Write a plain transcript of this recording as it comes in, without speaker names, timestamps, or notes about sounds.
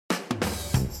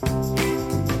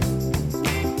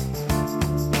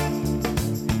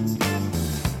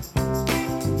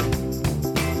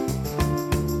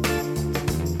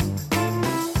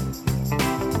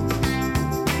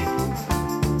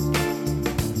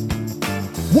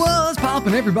What's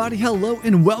poppin', everybody? Hello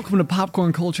and welcome to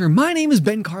Popcorn Culture. My name is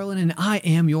Ben Carlin and I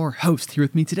am your host. Here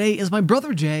with me today is my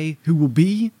brother Jay, who will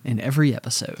be in every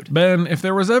episode. Ben, if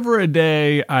there was ever a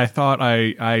day I thought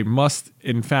I must,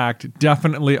 in fact,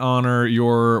 definitely honor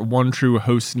your one true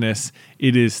hostness,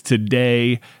 it is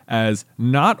today, as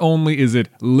not only is it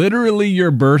literally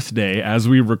your birthday as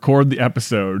we record the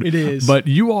episode, It is. but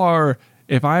you are,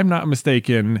 if I'm not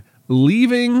mistaken,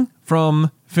 leaving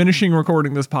from finishing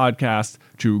recording this podcast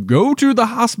to go to the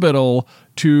hospital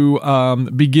to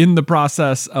begin the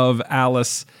process of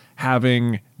Alice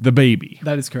having the baby.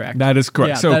 That is correct. That is correct.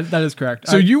 Yeah, So that is correct.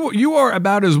 So you are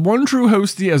about as one true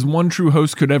hosty as one true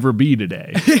host could ever be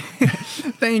today.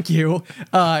 Thank you.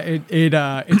 It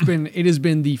has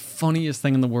been the funniest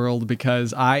thing in the world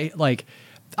because a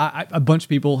bunch of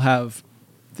people have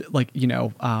I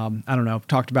don't know,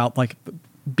 talked about like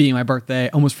being my birthday,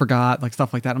 almost forgot, like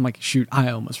stuff like that. I'm like, shoot, I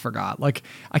almost forgot. Like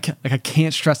I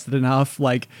can't stress it enough.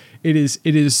 Like it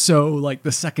is so like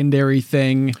the secondary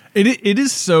thing. It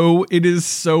is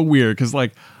so weird because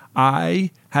like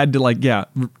I had to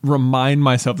remind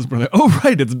myself this birthday. Oh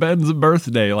right, it's Ben's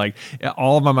birthday. Like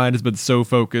all of my mind has been so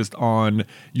focused on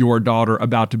your daughter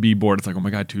about to be born. It's like, oh my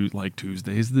god,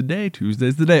 Tuesday's the day.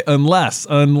 Tuesday's the day. Unless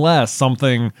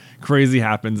something crazy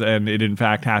happens, and it in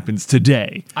fact happens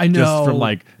today. I know, just from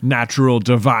like natural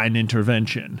divine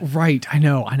intervention. Right. I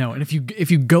know. And if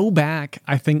you go back,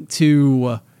 I think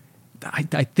to, I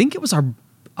think it was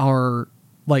our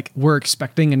like we're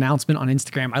expecting announcement on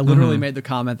Instagram. I literally made the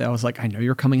comment that I was like, I know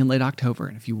you're coming in late October,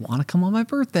 and if you want to come on my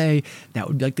birthday, that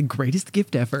would be like the greatest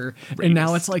gift ever. And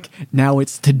now it's today.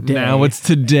 Now it's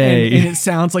today. And it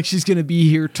sounds like she's going to be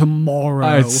here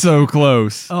tomorrow. It's so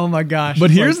close. Oh my gosh.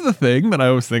 But here's the thing that I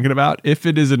was thinking about. If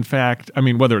it is in fact, I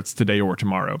mean, whether it's today or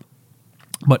tomorrow,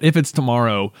 but if it's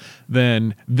tomorrow,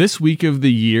 then this week of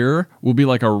the year will be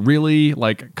like a really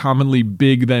like commonly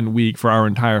big then week for our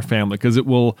entire family, because it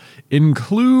will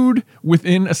include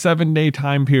within a 7-day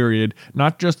time period,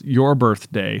 not just your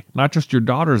birthday, not just your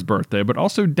daughter's birthday, but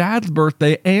also dad's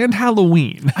birthday and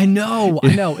Halloween. I know.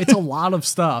 It's a lot of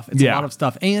stuff. It's Yeah. a lot of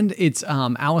stuff. And it's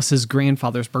Alice's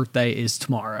grandfather's birthday is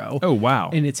tomorrow. Oh,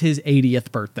 wow. And it's his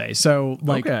 80th birthday. So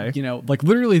like, Okay. like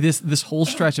literally this whole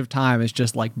stretch of time is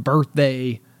just like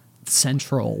birthday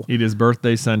central. It is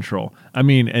birthday central. I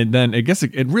mean, and then I guess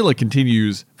it really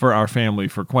continues for our family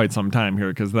for quite some time here,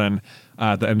 because then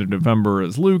at the end of November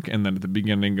is Luke, and then at the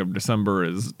beginning of December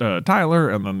is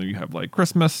Tyler, and then you have like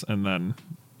Christmas, and then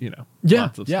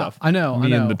lots of stuff. I know.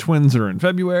 Me and the twins are in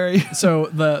February. So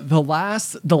the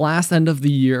last end of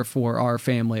the year for our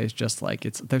family is just like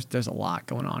there's a lot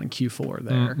going on in Q4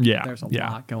 there. There's a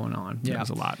lot going on. Yeah, There's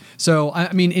a lot. So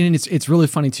I mean, and it's really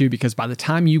funny too, because by the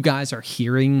time you guys are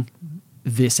hearing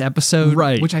this episode,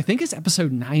 Right, which I think is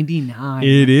episode 99.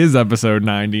 It is episode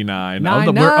 99.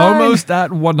 99. We're almost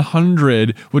at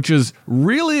 100, which is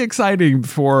really exciting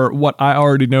for what I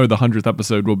already know the 100th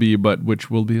episode will be, but which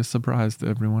will be a surprise to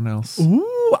everyone else. Ooh.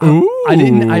 Ooh. I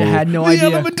had no idea.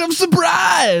 The element of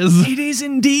surprise. It is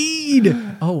indeed.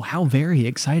 Oh, how very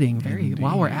exciting. Very.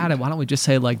 While we're at it, why don't we just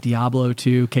say like Diablo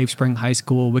 2, Cave Spring High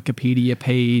School, Wikipedia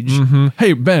page. Mm-hmm.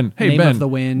 Hey, Ben. Name of the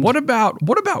Wind. What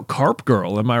about Carp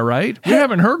Girl? Am I right? We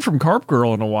haven't heard from Carp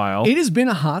Girl in a while. It has been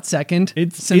a hot second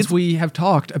since we have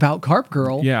talked about Carp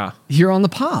Girl here on the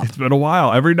Pop. It's been a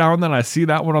while. Every now and then I see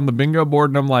that one on the bingo board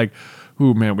and I'm like,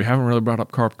 ooh, man, we haven't really brought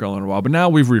up Carp Girl in a while, but now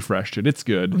we've refreshed it. It's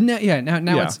good. Now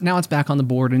it's back on the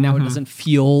board, and now it doesn't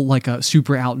feel like a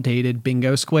super outdated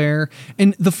bingo square.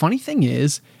 And the funny thing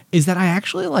is that I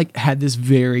actually like had this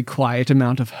very quiet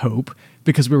amount of hope,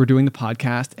 because we were doing the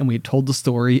podcast and we had told the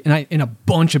story, and a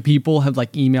bunch of people have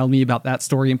like emailed me about that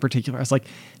story in particular. I was like,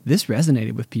 this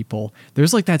resonated with people.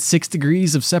 There's like that 6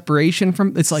 degrees of separation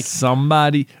from, it's like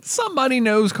somebody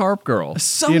knows Carp Girl.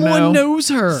 Someone knows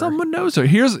her. Someone knows her.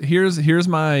 Here's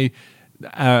my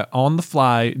on the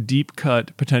fly deep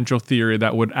cut potential theory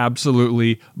that would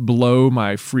absolutely blow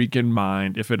my freaking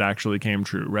mind if it actually came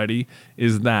true. Ready?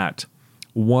 Is that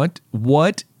what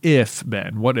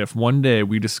Ben, what if one day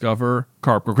we discover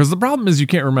Carp Girl? Because the problem is you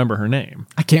can't remember her name.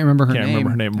 I can't remember her Can't name. remember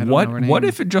her I name. don't What know her name. what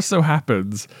if it just so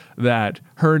happens that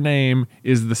her name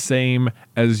is the same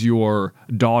as your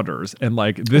daughter's, and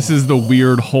like this is the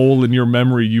weird hole in your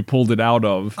memory you pulled it out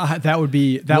of? That would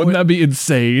be Wouldn't that be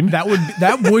insane? That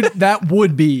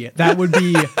would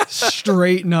be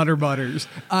straight nutter butters.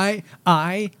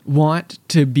 I want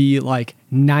to be like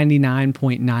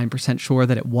 99.9% sure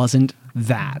that it wasn't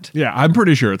that. Yeah, I'm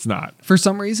pretty sure it's not. For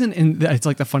some reason, and it's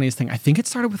like the funniest thing. I think it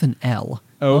started with an L.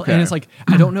 Okay. And it's like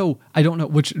I don't know,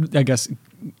 which I guess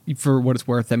for what it's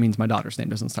worth, that means my daughter's name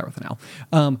doesn't start with an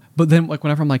L. But then like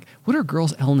whenever I'm like, what are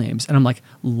girls' L names? And I'm like,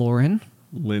 Lauren.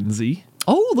 Lindsay.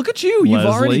 Oh, look at you!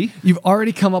 Leslie. You've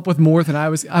already come up with more than I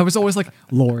was. I was always like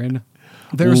Lauren.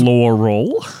 There's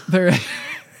Laurel. there.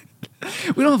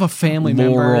 We don't have a family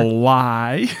member.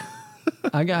 Lorelei.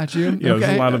 I got you. Yeah, okay.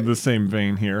 there's a lot of the same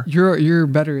vein here. You're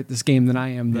better at this game than I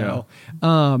am, though.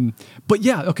 But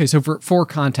yeah, okay. So for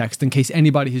context, in case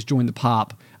anybody has joined the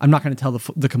pop, I'm not going to tell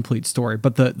the complete story,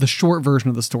 but the short version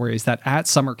of the story is that at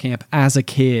summer camp as a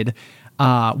kid,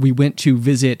 we went to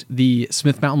visit the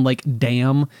Smith Mountain Lake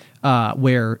Dam,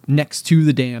 where next to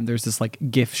the dam there's this like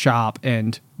gift shop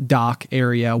and dock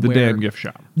area. The where, dam gift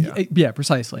shop. Yeah,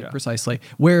 precisely.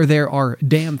 Where there are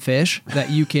dam fish that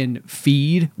you can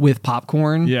feed with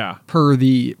popcorn. Yeah. Per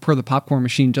the popcorn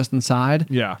machine just inside.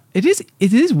 Yeah. It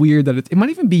is weird that it might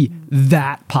even be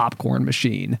that popcorn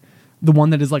machine. The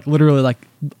one that is like literally like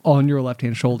on your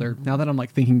left-hand shoulder. Now that I'm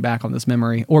like thinking back on this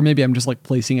memory, or maybe I'm just like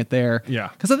placing it there. Yeah.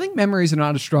 Because I think memories are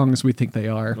not as strong as we think they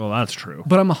are. Well, that's true.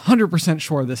 But I'm 100%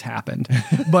 sure this happened.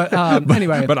 But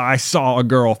anyway. But I saw a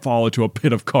girl fall into a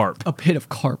pit of carp. A pit of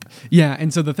carp. Yeah,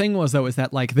 and so the thing was though is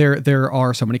that like there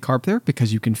are so many carp there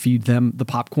because you can feed them the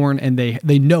popcorn and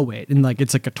they know it, and like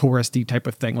it's like a touristy type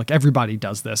of thing. Like everybody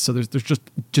does this. So there's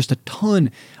just a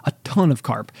ton of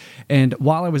carp. And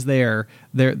while I was there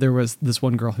was this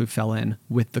one girl who fell in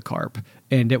with the carp,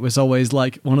 and it was always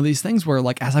like one of these things where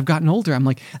like as I've gotten older I'm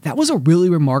like, that was a really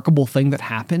remarkable thing that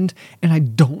happened, and I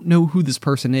don't know who this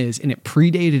person is, and it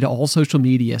predated all social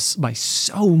media by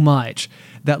so much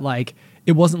that like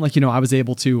it wasn't like, I was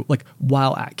able to like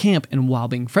while at camp and while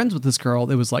being friends with this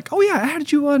girl, it was like, oh yeah, I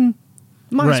added you on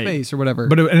MySpace or whatever.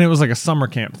 But it was like a summer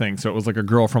camp thing, so it was like a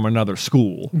girl from another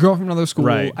school. Girl from another school.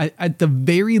 Right. At the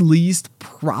very least,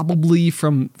 probably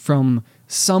from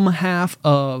some half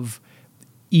of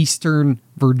Eastern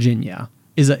Virginia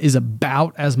is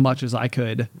about as much as I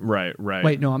could. Right.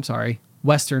 Wait, no, I'm sorry.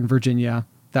 Western Virginia.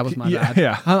 That was my bad.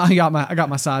 Yeah. I got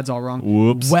my sides all wrong.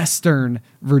 Whoops. Western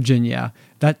Virginia.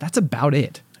 That's about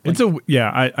it.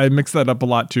 I mix that up a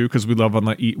lot too because we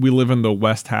live in the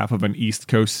west half of an East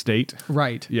Coast state.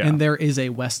 Right. Yeah. And there is a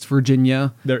West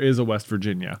Virginia. There is a West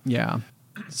Virginia. Yeah.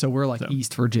 So we're like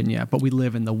East Virginia, but we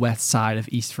live in the west side of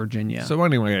East Virginia. So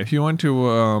anyway, if you went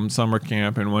to summer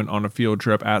camp and went on a field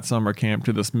trip at summer camp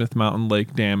to the Smith Mountain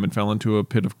Lake Dam and fell into a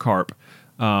pit of carp,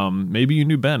 maybe you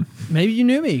knew Ben. Maybe you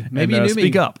knew me. Maybe you knew me.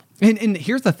 Speak up. And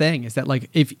here's the thing is that like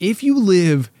if you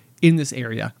live in this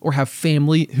area or have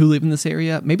family who live in this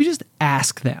area, maybe just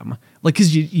ask them. Like,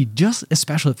 because you just,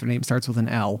 especially if their name starts with an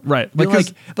L. Right.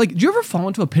 Like, do you ever fall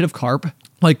into a pit of carp?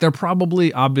 Like, they're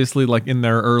probably obviously like in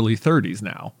their early 30s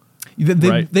now.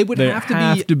 They would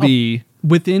have to be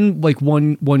within like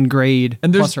one grade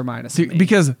and plus or minus.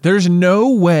 Because there's no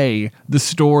way the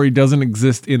story doesn't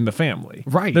exist in the family.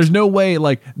 Right. There's no way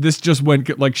like this just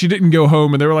went, like she didn't go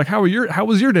home and they were like, how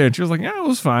was your day? And she was like, yeah, it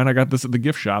was fine. I got this at the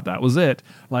gift shop. That was it.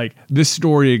 Like this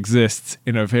story exists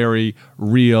in a very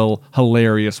real,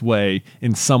 hilarious way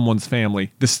in someone's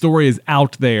family. The story is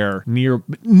out there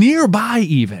nearby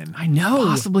even. I know.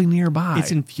 Possibly nearby.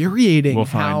 It's infuriating. We'll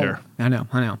find her. I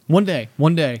know. One day.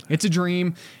 It's a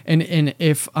dream. And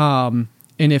if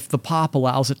the pop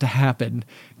allows it to happen,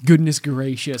 goodness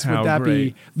gracious, would that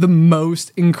be the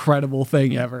most incredible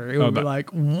thing ever? It would be like,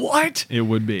 what? It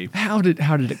would be. How did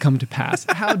it come to pass?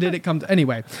 How did it come to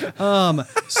anyway?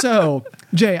 So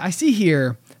Jay, I see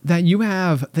here that you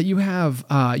have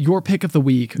your pick of the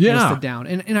week listed down,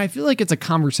 and I feel like it's a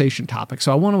conversation topic,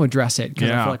 so I want to address it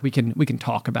because I feel like we can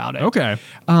talk about it. Okay.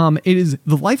 It is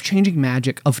the life-changing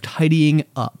magic of tidying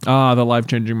up. The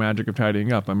life-changing magic of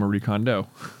tidying up. I'm Marie Kondo,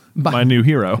 my new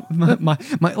hero. my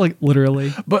like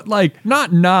literally, but like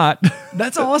not.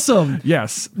 That's awesome.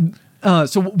 Yes.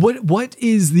 So what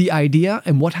is the idea,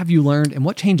 and what have you learned, and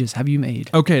what changes have you made?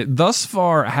 Okay, thus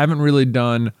far I haven't really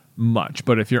done much,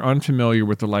 but if you're unfamiliar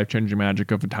with the life-changing magic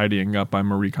of tidying up by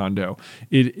Marie Kondo,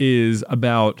 it is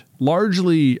about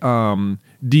largely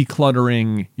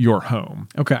decluttering your home.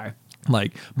 Okay.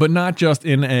 Like, but not just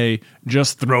in a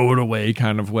just throw it away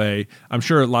kind of way. I'm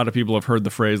sure a lot of people have heard the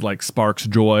phrase like sparks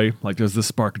joy. Like, does this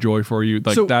spark joy for you?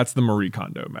 Like, So- that's the Marie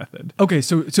Kondo method. Okay,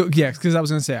 so yeah, because I was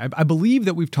gonna say, I believe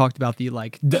that we've talked about the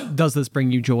like, does this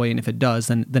bring you joy? And if it does,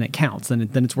 then it counts. Then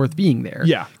it's worth being there.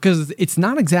 Yeah. because it's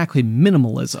not exactly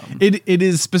minimalism. It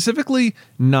is specifically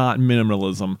not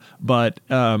minimalism, but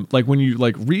like when you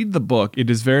like read the book, it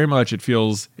is very much. It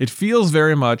feels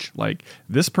very much like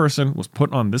this person was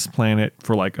put on this planet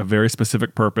for like a very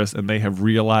specific purpose, and they have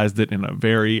realized it in a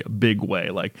very big way.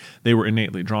 Like they were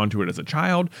innately drawn to it as a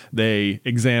child. They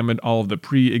examined all of the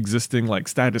pre-existing like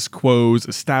status quos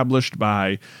established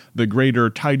by the greater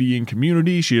tidying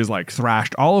community. She has like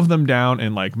thrashed all of them down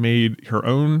and like made her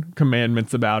own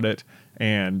commandments about it,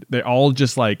 and they all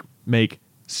just like make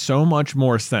so much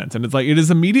more sense. And it's like it has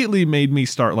immediately made me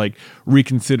start like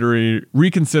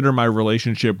reconsider my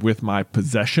relationship with my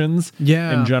possessions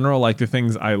in general, like the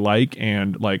things I like,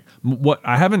 and like what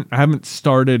I haven't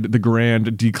started the grand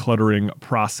decluttering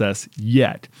process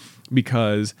yet,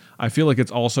 because I feel like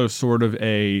it's also sort of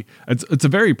it's a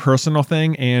very personal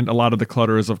thing, and a lot of the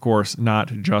clutter is of course not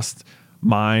just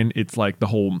mine, it's like the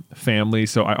whole family.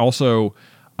 So I also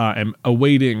am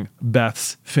awaiting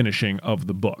Beth's finishing of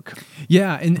the book.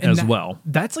 Yeah, and as well.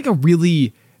 That's like a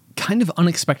really kind of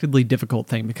unexpectedly difficult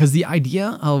thing, because the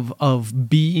idea of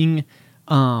being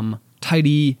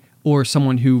tidy, or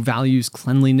someone who values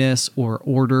cleanliness or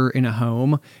order in a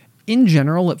home, in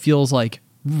general, it feels like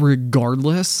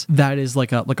regardless, that is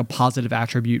like a positive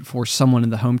attribute for someone in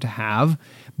the home to have.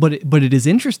 But it is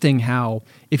interesting how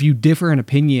if you differ in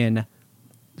opinion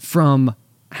from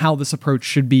how this approach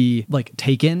should be like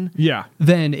taken,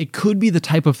 then it could be the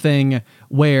type of thing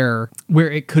where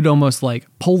it could almost like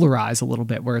polarize a little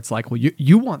bit, where it's like, well,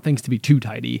 you want things to be too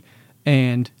tidy,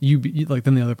 and like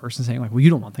then the other person saying like, well, you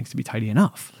don't want things to be tidy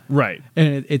enough, right?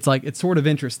 And it's like, it's sort of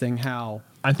interesting how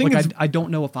I think like, I don't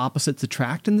know if opposites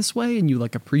attract in this way, and you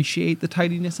like appreciate the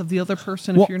tidiness of the other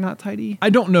person if you're not tidy.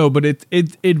 I don't know, but it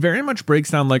very much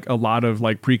breaks down like a lot of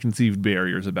like preconceived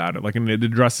barriers about it. Like, and it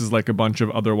addresses like a bunch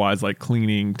of otherwise like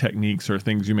cleaning techniques or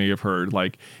things you may have heard.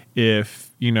 Like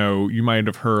if, you know, you might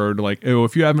have heard like, oh,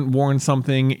 if you haven't worn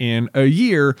something in a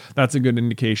year, that's a good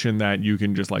indication that you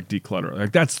can just like declutter.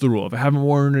 Like that's the rule. If I haven't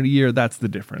worn it in a year, that's the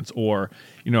difference. Or,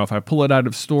 you know, if I pull it out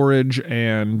of storage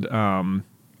and,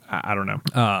 I don't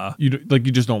know. You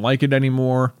just don't like it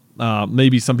anymore.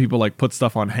 Maybe some people like put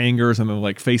stuff on hangers and then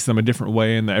like face them a different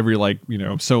way, and every like, you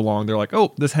know, so long they're like,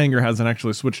 oh, this hanger hasn't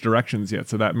actually switched directions yet,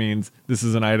 so that means this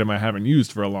is an item I haven't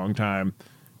used for a long time.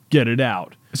 Get it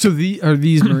out. So are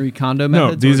these Marie Kondo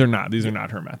methods? No, these are not. These are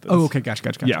not her methods. Oh, okay, gotcha.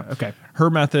 Yeah, Okay. Her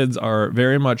methods are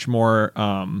very much more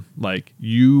like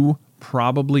you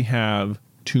probably have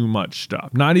too much stuff.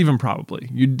 Not even probably.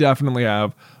 You definitely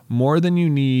have more than you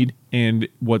need, and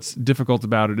what's difficult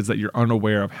about it is that you're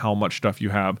unaware of how much stuff you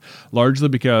have, largely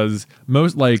because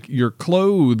most, like your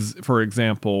clothes, for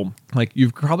example, like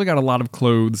you've probably got a lot of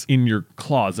clothes in your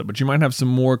closet, but you might have some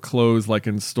more clothes like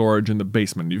in storage in the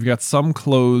basement. You've got some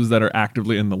clothes that are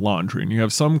actively in the laundry, and you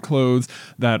have some clothes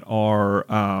that are,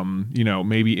 you know,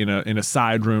 maybe in a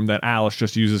side room that Alice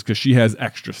just uses because she has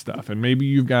extra stuff, and maybe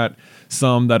you've got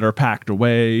some that are packed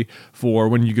away for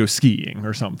when you go skiing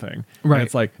or something. Right. And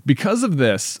it's like, because of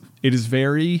this, it is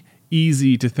very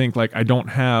easy to think like I don't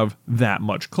have that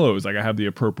much clothes, like I have the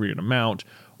appropriate amount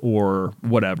or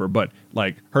whatever. But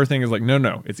like her thing is like,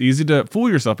 no, it's easy to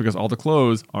fool yourself because all the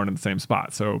clothes aren't in the same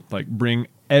spot. So like bring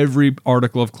every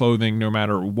article of clothing, no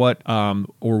matter what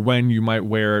or when you might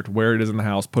wear it, where it is in the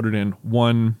house, put it in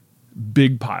one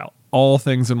big pile. All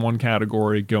things in one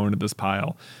category go into this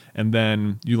pile, and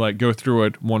then you like go through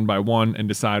it one by one and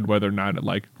decide whether or not it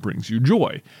like brings you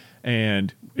joy.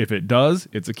 And if it does,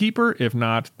 it's a keeper. If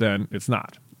not, then it's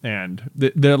not. And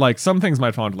they're like, some things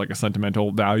might fall into like a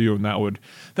sentimental value, and that would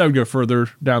go further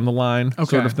down the line,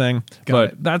 sort of thing.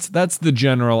 But that's the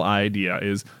general idea: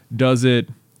 is does it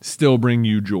still bring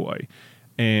you joy?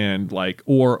 And like,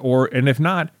 and if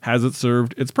not, has it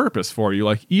served its purpose for you?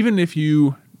 Like, even if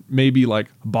you maybe like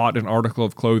bought an article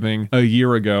of clothing a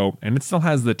year ago and it still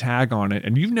has the tag on it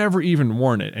and you've never even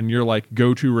worn it, and your like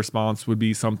go-to response would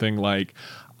be something like,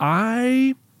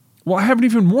 I haven't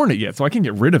even worn it yet, so I can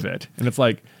get rid of it. And it's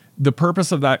like, the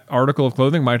purpose of that article of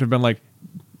clothing might have been like,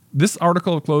 this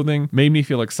article of clothing made me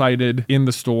feel excited in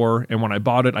the store, and when I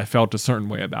bought it, I felt a certain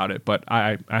way about it, but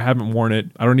I haven't worn it.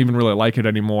 I don't even really like it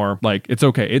anymore. Like, it's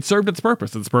okay. It served its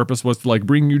purpose. Its purpose was to like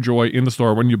bring you joy in the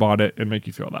store when you bought it and make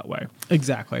you feel that way.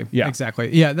 Exactly. Yeah.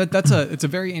 Exactly. Yeah. It's a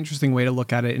very interesting way to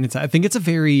look at it, and I think it's a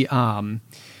very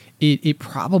it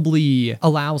probably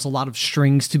allows a lot of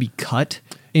strings to be cut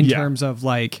in Yeah. terms of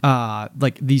like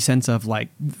the sense of like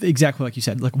exactly like you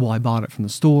said, like, well, I bought it from the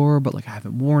store, but like I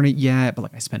haven't worn it yet, but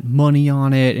like I spent money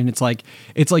on it. And it's like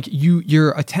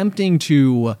you're attempting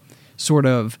to sort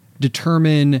of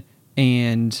determine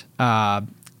and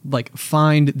like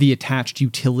find the attached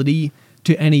utility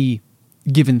to any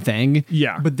given thing.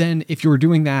 Yeah. But then if you're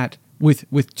doing that with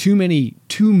too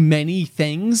many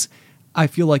things, I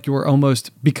feel like you're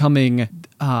almost becoming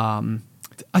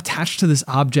attached to this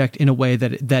object in a way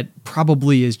that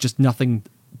probably is just nothing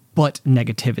but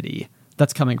negativity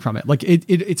that's coming from it. Like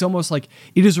it's almost like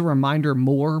it is a reminder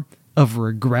more of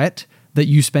regret that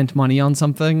you spent money on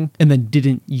something and then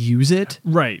didn't use it.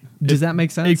 Right. Does that make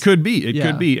sense? It could be. It Yeah.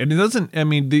 could be. And it doesn't, I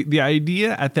mean, the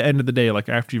idea at the end of the day, like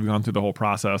after you've gone through the whole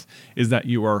process, is that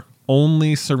you are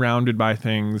only surrounded by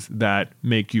things that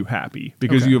make you happy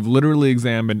because Okay. you have literally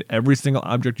examined every single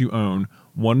object you own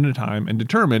one at a time and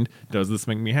determined, does this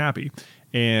make me happy?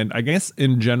 And I guess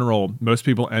in general, most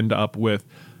people end up with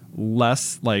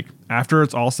less, like after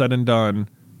it's all said and done,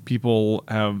 people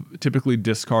have typically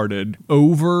discarded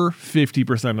over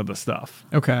 50% of the stuff.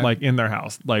 Okay. Like in their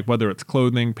house, like whether it's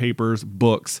clothing, papers,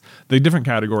 books, the different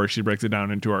categories, she breaks it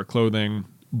down into our clothing,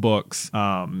 books,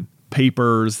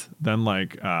 papers, then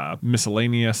like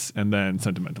miscellaneous, and then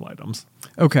sentimental items.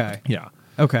 Okay. Yeah.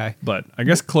 Okay. But I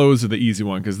guess clothes are the easy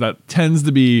one because that tends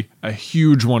to be a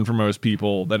huge one for most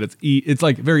people. That it's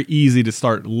like very easy to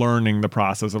start learning the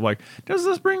process of like, does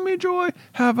this bring me joy?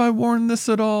 Have I worn this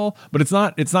at all? But it's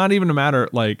not even a matter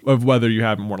like of whether you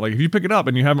haven't worn it. Like if you pick it up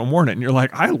and you haven't worn it and you're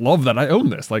like, I love that I own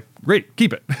this. Like great,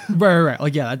 keep it. Right.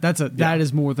 Like, yeah, that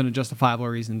is more than a justifiable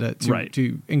reason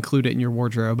to include it in your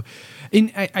wardrobe.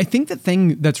 And I think the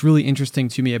thing that's really interesting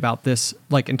to me about this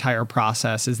like entire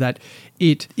process is that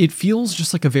it feels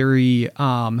just like a very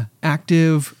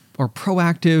active or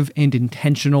proactive and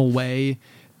intentional way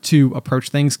to approach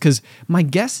things. Because my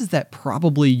guess is that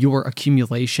probably your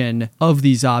accumulation of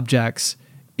these objects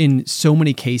in so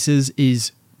many cases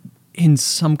is in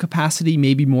some capacity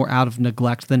maybe more out of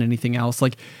neglect than anything else.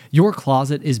 Like your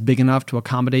closet is big enough to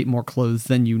accommodate more clothes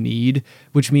than you need,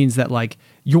 which means that like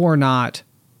you're not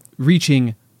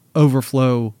reaching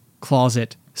overflow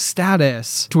closet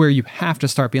status to where you have to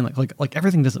start being like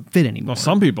everything doesn't fit anymore. Well,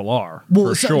 some people are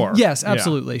for sure. Yes, Yeah.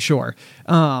 absolutely, sure.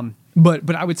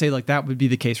 But I would say like that would be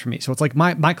the case for me. So it's like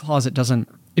my closet doesn't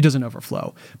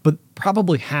overflow, but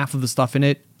probably half of the stuff in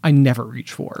it I never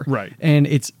reach for. Right. And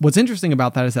it's what's interesting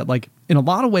about that is that like in a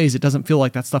lot of ways it doesn't feel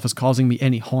like that stuff is causing me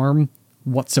any harm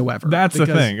whatsoever. That's the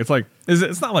Because- thing. It's like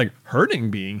it's not like hurting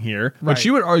being here, Right. but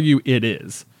she would argue it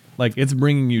is. Like it's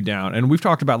bringing you down. And we've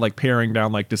talked about like paring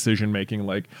down like decision making,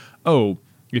 like, oh,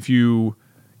 if you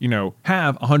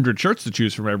have 100 shirts to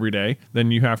choose from every day,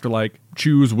 then you have to like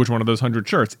choose which one of those 100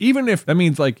 shirts. Even if that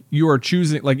means like you are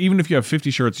choosing, like even if you have 50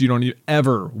 shirts you don't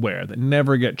ever wear that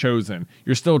never get chosen,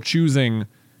 you're still choosing.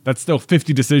 That's still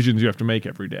 50 decisions you have to make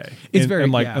every day. It's and, very-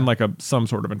 and like yeah. and like some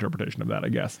sort of interpretation of that, I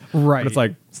guess. Right. But it's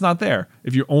like it's not there.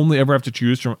 If you only ever have to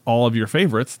choose from all of your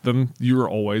favorites, then you are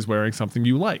always wearing something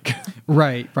you like.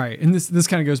 Right. And this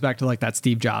kind of goes back to like that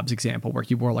Steve Jobs example where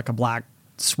he wore like a black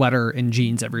sweater and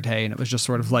jeans every day, and it was just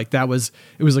sort of like it was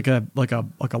like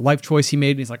a life choice he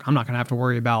made. And he's like, I'm not gonna have to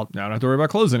worry about. Now I don't have to worry about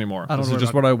clothes anymore. I don't This worry is just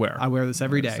about- what I wear. I wear this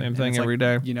every day. Same And thing it's every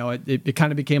like, day. It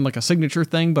kind of became like a signature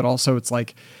thing, but also it's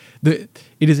like it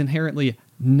is inherently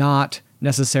not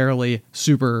necessarily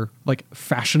super like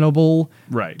fashionable,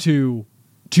 Right. To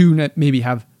maybe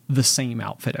have the same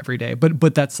outfit every day,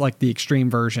 but that's like the extreme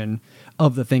version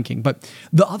of the thinking. But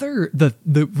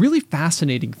the really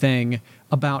fascinating thing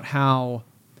about how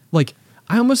like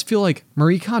I almost feel like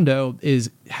Marie Kondo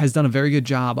has done a very good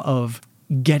job of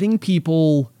getting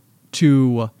people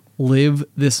to live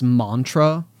this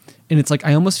mantra. And it's like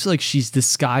I almost feel like she's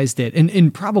disguised it,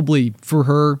 and probably for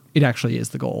her it actually is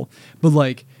the goal, but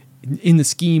like in the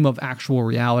scheme of actual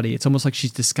reality, it's almost like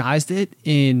she's disguised it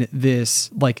in this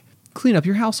like clean up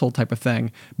your household type of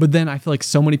thing. But then I feel like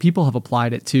so many people have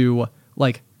applied it to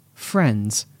like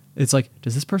friends. It's like,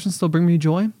 does this person still bring me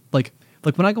joy? Like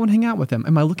when I go and hang out with them,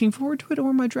 am I looking forward to it or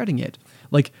am I dreading it?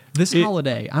 Like this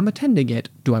holiday, I'm attending it.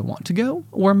 Do I want to go,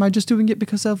 or am I just doing it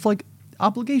because of like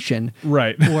obligation?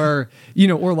 Right. Or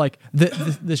or like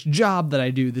this job that I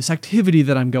do, this activity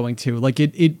that I'm going to, like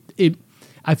it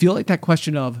I feel like that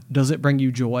question of does it bring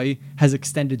you joy has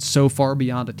extended so far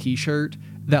beyond a t-shirt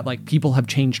that like people have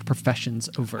changed professions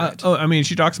over it. I mean,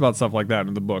 she talks about stuff like that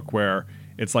in the book where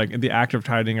it's like the act of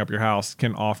tidying up your house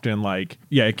can often like,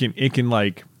 it can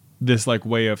like this like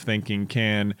way of thinking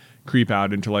can creep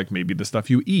out into like maybe the stuff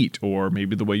you eat, or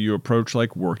maybe the way you approach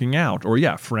like working out, or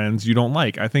friends you don't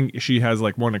like. I think she has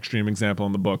like one extreme example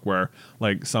in the book where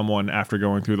like someone, after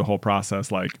going through the whole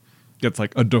process, like gets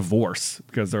like a divorce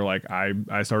because they're like,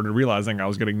 I started realizing I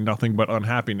was getting nothing but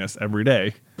unhappiness every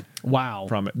day. Wow.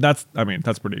 From it. That's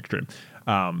pretty extreme.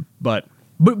 But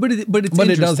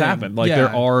it does happen. Like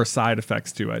there are side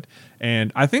effects to it.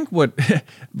 And I think what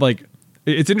like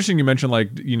it's interesting you mentioned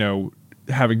like, you know,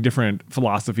 having different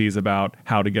philosophies about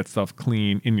how to get stuff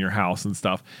clean in your house and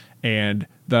stuff. And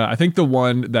I think the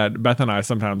one that Beth and I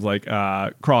sometimes like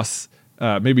cross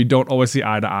maybe don't always see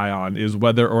eye to eye on is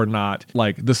whether or not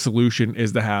like the solution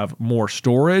is to have more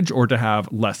storage or to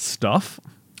have less stuff.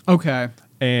 Okay.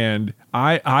 And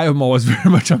I am always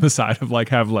very much on the side of like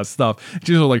have less stuff.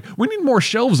 She's like, we need more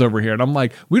shelves over here. And I'm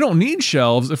like, we don't need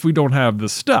shelves if we don't have the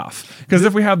stuff. Because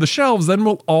if we have the shelves, then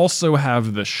we'll also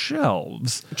have the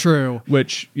shelves. True.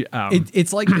 Which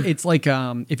it's like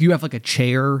if you have like a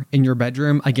chair in your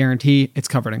bedroom, I guarantee it's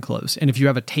covered in clothes. And if you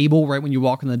have a table right when you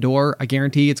walk in the door, I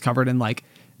guarantee it's covered in like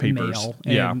papers,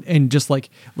 mail and just like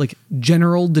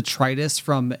general detritus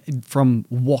from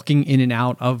walking in and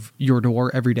out of your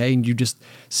door every day and you just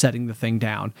setting the thing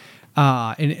down.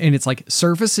 And it's like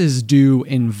surfaces do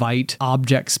invite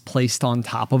objects placed on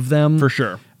top of them. For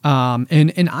sure.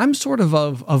 And I'm sort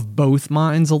of both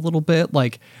minds a little bit.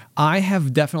 Like I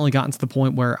have definitely gotten to the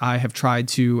point where I have tried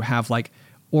to have like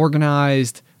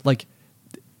organized like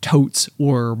totes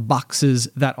or boxes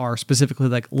that are specifically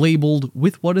like labeled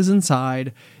with what is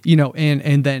inside, you know,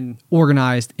 and then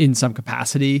organized in some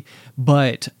capacity.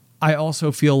 But I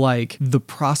also feel like the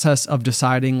process of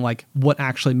deciding like what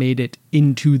actually made it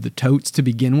into the totes to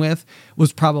begin with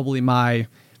was probably my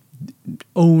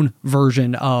own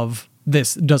version of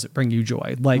this doesn't bring you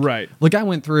joy. Like, right. Like I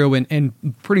went through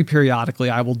and pretty periodically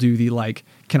I will do the like,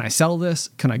 can I sell this?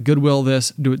 Can I Goodwill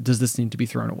this? Does this need to be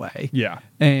thrown away? Yeah.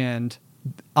 And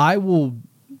I will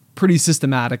pretty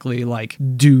systematically like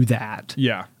do that.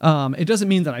 Yeah. It doesn't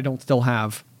mean that I don't still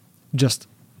have just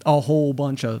a whole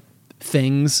bunch of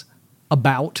things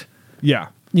about. Yeah.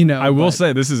 You know, I will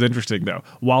say this is interesting though.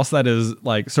 Whilst that is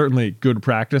like certainly good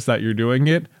practice that you're doing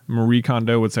it, Marie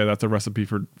Kondo would say that's a recipe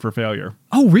for failure.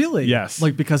 Oh, really? Yes.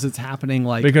 Like because it's happening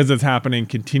because it's happening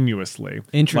continuously.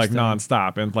 Interesting. Like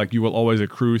nonstop. And like you will always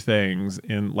accrue things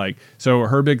in like, so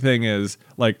her big thing is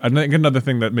like, I think another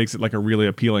thing that makes it like a really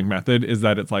appealing method is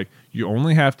that it's like, you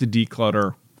only have to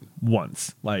declutter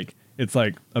once. Like it's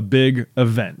like a big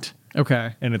event.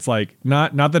 Okay. And it's like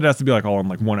not that it has to be like all in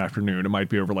like one afternoon. It might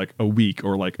be over like a week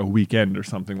or like a weekend or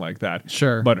something like that.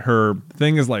 Sure. But her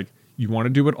thing is like you want to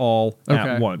do it all Okay.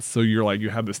 at once. So you're like you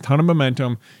have this ton of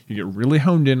momentum, you get really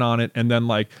honed in on it, and then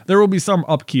like there will be some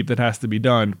upkeep that has to be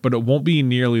done, but it won't be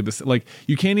nearly this like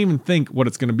you can't even think what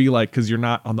it's going to be like because you're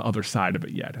not on the other side of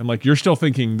it yet. And like you're still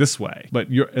thinking this way, but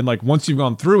and like once you've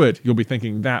gone through it, you'll be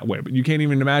thinking that way. But you can't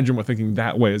even imagine what thinking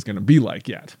that way is going to be like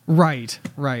yet. Right.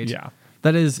 Yeah.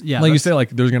 That is, yeah. Like you say,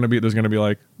 like there's gonna be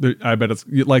like I bet it's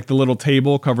like the little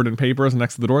table covered in papers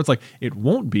next to the door. It's like it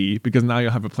won't be because now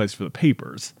you'll have a place for the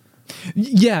papers.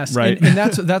 Yes, right. And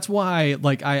that's why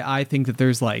like I think that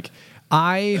there's like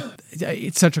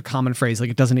it's such a common phrase.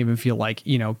 Like it doesn't even feel like,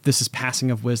 you know, this is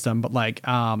passing of wisdom, but like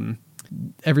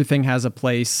everything has a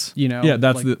place. You know. Yeah,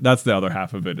 that's like, that's the other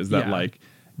half of it is that Yeah. like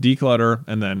declutter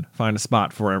and then find a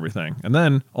spot for everything, and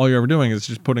then all you're ever doing is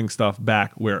just putting stuff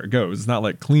back where it goes. It's not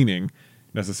like cleaning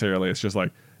necessarily. It's just like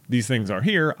these things are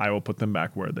here, I will put them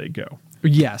back where they go.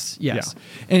 Yes.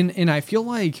 And I feel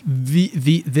like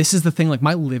this is the thing, like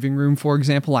my living room, for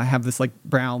example, I have this like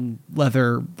brown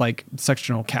leather like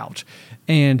sectional couch,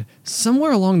 and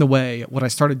somewhere along the way what I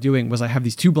started doing was I have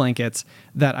these two blankets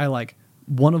that I like.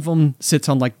 One of them sits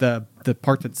on like the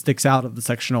part that sticks out of the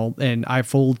sectional, and I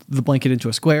fold the blanket into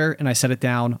a square and I set it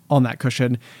down on that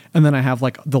cushion. And then I have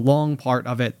like the long part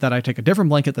of it that I take a different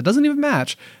blanket that doesn't even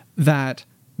match that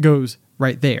goes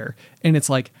right there. And it's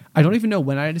like, I don't even know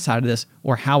when I decided this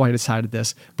or how I decided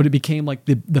this, but it became like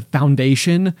the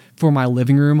foundation for my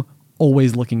living room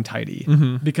always looking tidy.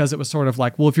 Because it was sort of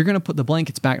like, well, if you're going to put the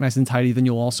blankets back nice and tidy, then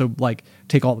you'll also like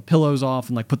take all the pillows off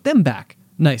and like put them back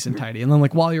nice and tidy. And then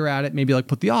like while you're at it, maybe like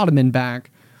put the ottoman back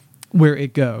where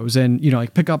it goes, and you know,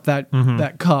 like pick up that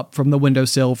that cup from the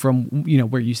windowsill from, you know,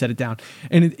 where you set it down.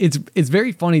 And it's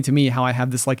very funny to me how I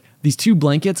have this like these two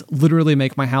blankets literally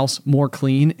make my house more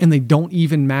clean, and they don't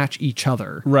even match each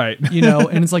other. Right. You know,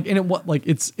 and it's like, and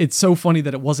it's so funny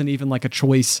that it wasn't even like a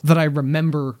choice that I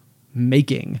remember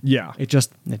making. Yeah. It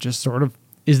just sort of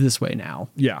is this way now.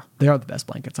 Yeah. They are the best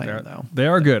blankets I know, though. They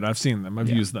are good. I've seen them. I've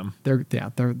used them. They're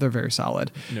very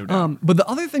solid. No doubt. But the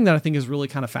other thing that I think is really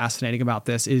kind of fascinating about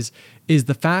this is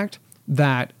the fact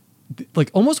that like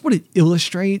almost what it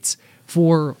illustrates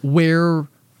for where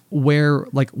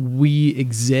like we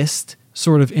exist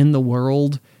sort of in the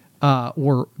world,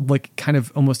 or like kind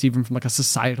of almost even from like a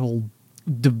societal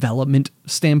development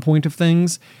standpoint of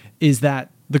things, is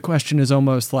that the question is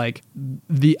almost like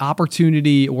the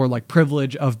opportunity or like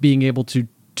privilege of being able to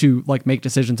like make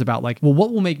decisions about like, well,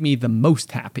 what will make me the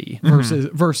most happy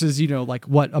versus, you know, like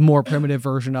what a more primitive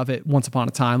version of it once upon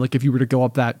a time. Like if you were to go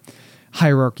up that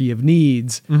hierarchy of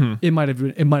needs, it might have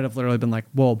literally been like,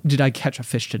 well, did I catch a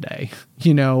fish today?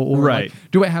 You know, or like,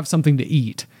 do I have something to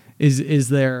eat? Is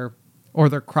there, or are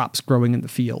there crops growing in the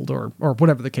field, or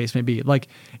whatever the case may be? Like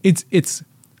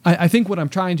I think what I'm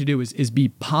trying to do is be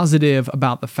positive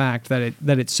about the fact that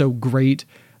it's so great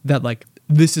that like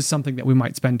this is something that we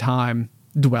might spend time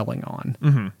dwelling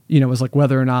on, you know, is like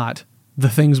whether or not the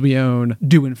things we own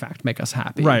do in fact make us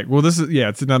happy. Right. Well,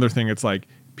 it's another thing. It's like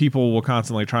people will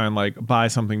constantly try and like buy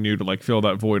something new to like fill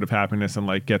that void of happiness and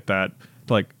like get that,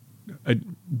 like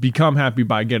become happy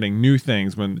by getting new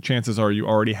things, when the chances are you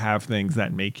already have things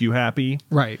that make you happy.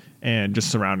 Right. And just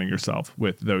surrounding yourself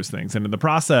with those things. And in the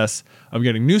process of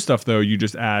getting new stuff, though, you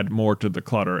just add more to the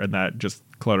clutter, and that just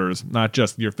clutters not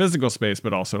just your physical space,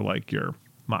 but also like your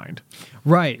mind.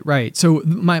 Right. So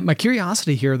my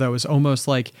curiosity here, though, is almost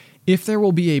like if there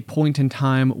will be a point in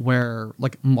time where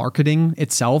like marketing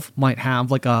itself might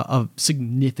have like a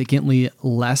significantly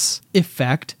less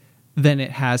effect than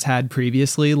it has had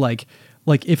previously. Like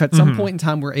if at some point in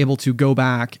time we're able to go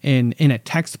back and in a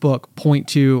textbook point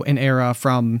to an era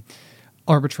from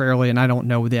arbitrarily, and I don't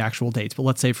know the actual dates, but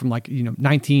let's say from like, you know,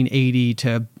 1980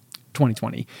 to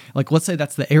 2020. Like let's say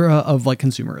that's the era of like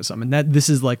consumerism, and that this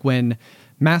is like when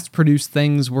mass-produced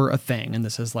things were a thing, and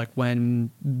this is like when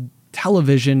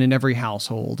television in every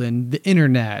household and the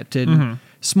internet and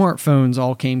smartphones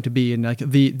all came to be, and like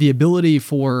the ability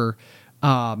for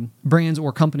brands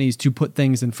or companies to put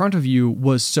things in front of you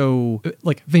was so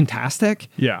like fantastic.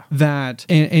 Yeah. That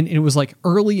and it was like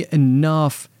early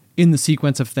enough in the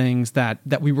sequence of things that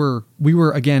we were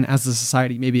again as a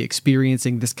society maybe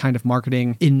experiencing this kind of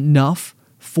marketing enough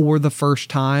for the first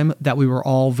time that we were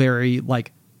all very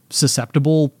like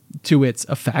susceptible to its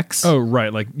effects. Oh,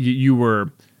 right. Like you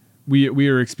were. We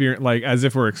are experiencing, like, as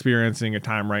if we're experiencing a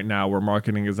time right now where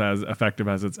marketing is as effective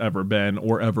as it's ever been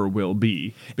or ever will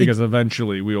be, because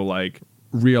eventually we will like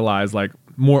realize like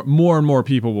more and more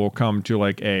people will come to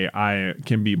like I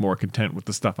can be more content with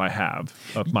the stuff I have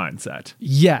of mindset.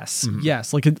 Yes.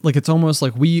 Like it's almost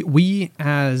like we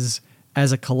as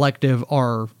a collective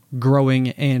are growing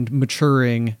and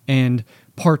maturing, and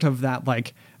part of that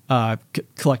like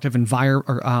collective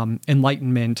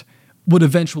enlightenment would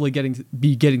eventually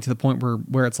be getting to the point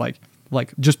where it's like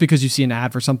just because you see an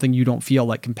ad for something, you don't feel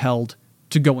like compelled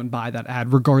to go and buy that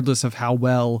ad, regardless of how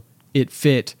well it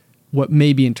fit what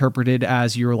may be interpreted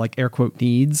as your like air quote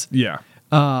needs. Yeah.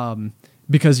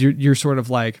 Because you're sort of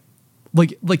like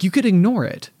you could ignore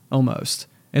it almost.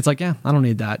 It's like, yeah, I don't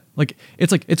need that. Like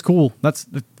it's cool. That's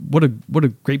what a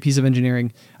great piece of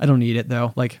engineering. I don't need it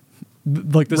though. Like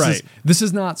this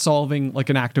is not solving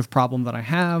like an active problem that I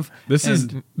have. This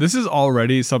is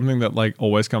already something that like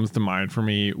always comes to mind for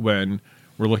me when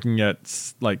we're looking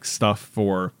at like stuff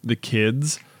for the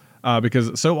kids,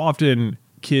 because so often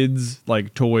kids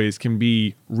like toys can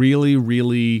be really,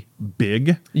 really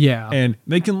big. Yeah. And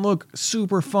they can look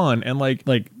super fun, and like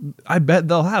I bet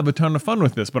they'll have a ton of fun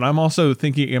with this, but I'm also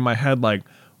thinking in my head like,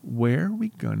 where are we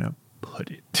gonna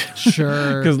put it?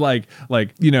 Sure. Because like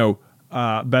you know,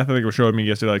 Beth, I think, was showing me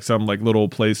yesterday like some like little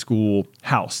play school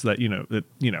house that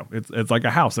it's like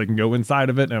a house. They can go inside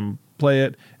of it and play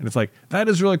it, and it's like that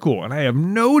is really cool. And I have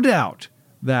no doubt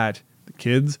that the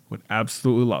kids would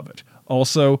absolutely love it.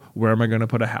 Also, where am I going to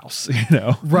put a house? You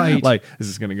know, right? Like, is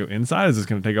this going to go inside? Is this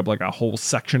going to take up like a whole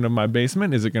section of my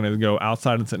basement? Is it going to go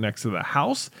outside and sit next to the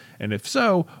house? And if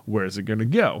so, where is it going to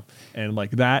go? And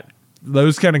like that,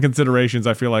 those kind of considerations,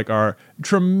 I feel like are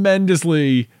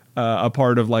tremendously a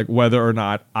part of like whether or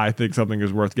not I think something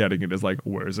is worth getting. It is like,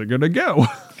 where's it gonna go?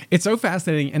 It's so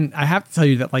fascinating, and I have to tell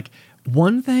you that like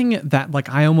one thing that like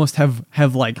I almost have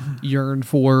like yearned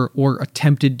for or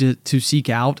attempted to seek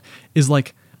out is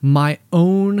like my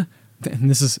own, and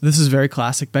this is very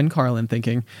classic Ben Carlin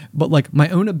thinking, but like my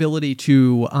own ability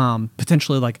to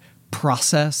potentially like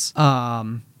process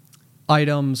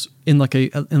items in like a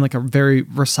very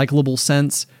recyclable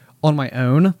sense on my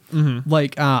own.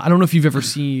 Like I don't know if you've ever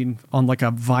seen on like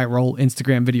a viral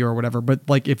Instagram video or whatever, but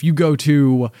like if you go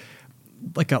to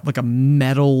like a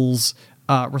metals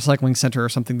recycling center or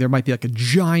something, there might be like a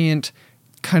giant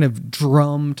kind of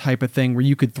drum type of thing where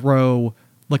you could throw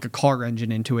like a car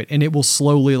engine into it, and it will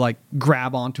slowly like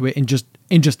grab onto it and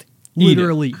just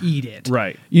literally eat it.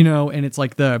 Right. You know, and it's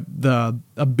like the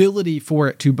ability for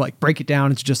it to like break it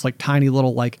down into just like tiny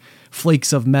little like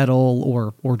flakes of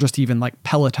metal or just even like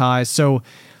pelletized. So,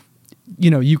 you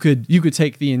know, you could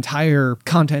take the entire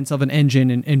contents of an engine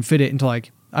and fit it into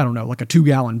like, I don't know, like a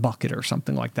 2-gallon bucket or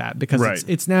something like that, because Right. it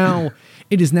is now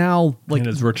like And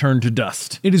it's returned to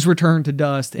dust. it is returned to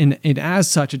dust, and as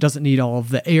such, it doesn't need all of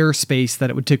the air space that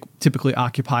it would typically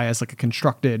occupy as like a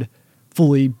constructed,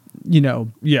 fully, you know,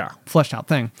 Yeah. fleshed out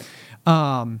thing.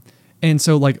 And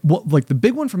so like like the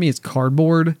big one for me is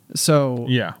cardboard. So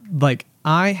Yeah. like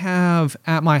I have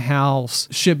at my house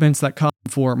shipments that come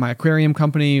for my aquarium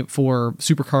company, for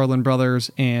Super Carlin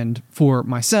Brothers, and for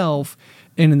myself.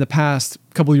 And in the past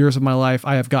couple of years of my life,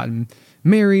 I have gotten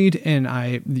married, and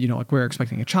like we're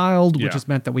expecting a child, which Yeah. has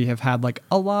meant that we have had like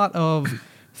a lot of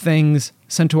things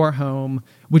sent to our home,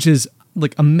 which is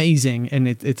like amazing. And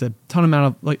it's a ton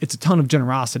of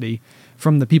generosity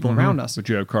from the people around us. But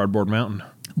you have Cardboard Mountain.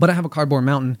 But I have a cardboard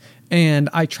mountain, and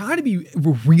I try to be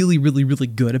really, really, really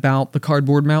good about the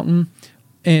cardboard mountain.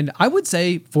 And I would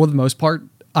say for the most part,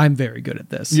 I'm very good at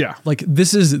this. Yeah. Like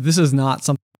this is not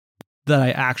something that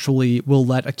I actually will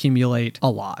let accumulate a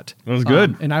lot. That was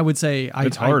good. And I would say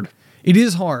It's hard. It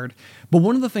is hard. But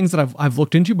one of the things that I've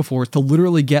looked into before is to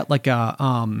literally get like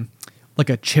a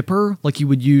chipper, like you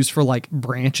would use for like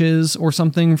branches or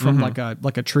something from like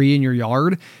a tree in your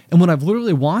yard. And what I've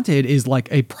literally wanted is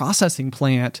like a processing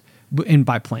plant, and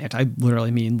by plant I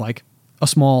literally mean like a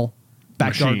small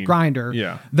backyard Machine. grinder,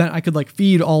 Yeah. that I could like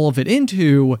feed all of it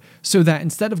into, so that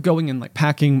instead of going and like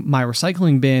packing my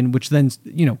recycling bin, which then,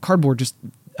 you know, cardboard just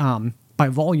by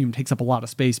volume takes up a lot of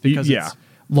space because Yeah. it's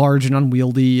large and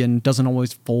unwieldy and doesn't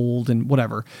always fold and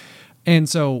whatever. And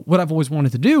so what I've always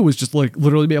wanted to do was just like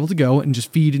literally be able to go and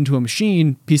just feed into a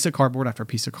machine piece of cardboard after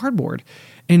piece of cardboard.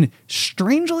 And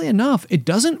strangely enough, it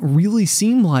doesn't really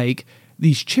seem like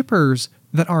these chippers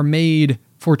that are made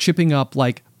for chipping up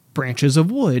like branches of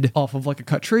wood off of like a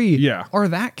cut tree Yeah. are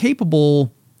that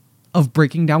capable of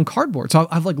breaking down cardboard. So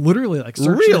I've like literally like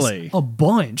searched Really? this a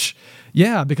bunch.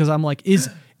 Yeah, because I'm like, is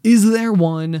there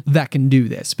one that can do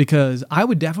this? Because I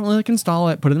would definitely like install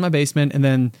it, put it in my basement, and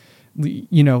then,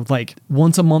 you know, like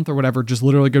once a month or whatever, just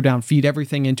literally go down, feed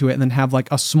everything into it, and then have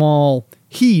like a small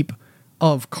heap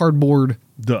of cardboard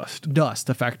dust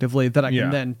effectively that I can Yeah.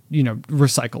 then, you know,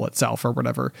 recycle itself or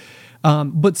whatever.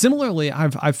 But similarly,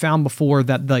 I've found before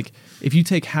that like if you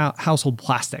take household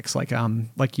plastics, like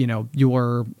you know,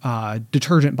 your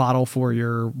detergent bottle for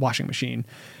your washing machine,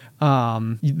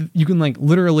 you can like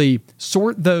literally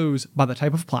sort those by the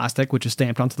type of plastic, which is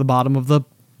stamped onto the bottom of the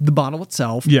bottle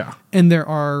itself. Yeah. And there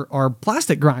are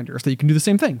plastic grinders that you can do the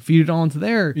same thing, feed it all into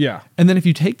there. Yeah. And then if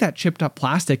you take that chipped up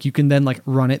plastic, you can then like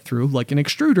run it through like an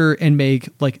extruder and make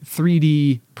like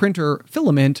 3D printer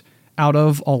filament out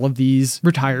of all of these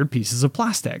retired pieces of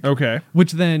plastic. Okay.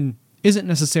 Which then isn't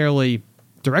necessarily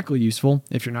directly useful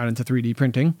if you're not into 3D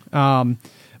printing.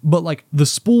 But like the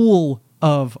spool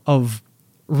of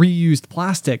reused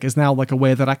plastic is now like a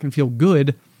way that I can feel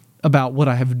good about what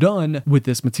I have done with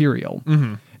this material.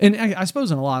 Mm-hmm. And I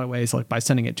suppose in a lot of ways, like by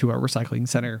sending it to a recycling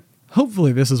center,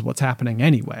 hopefully this is what's happening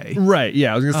anyway. Right.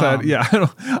 Yeah. I was gonna say. Yeah.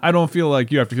 I don't feel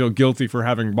like you have to feel guilty for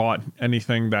having bought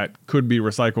anything that could be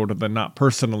recycled and then not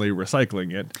personally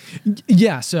recycling it.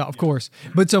 Yeah. So of course,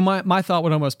 but so my thought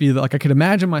would almost be that like I could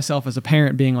imagine myself as a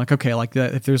parent being like, okay, like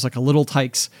if there's like a Little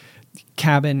Tikes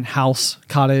cabin, house,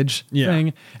 cottage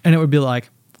thing, and it would be like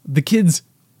the kids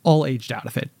all aged out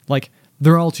of it, like.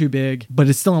 They're all too big, but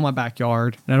it's still in my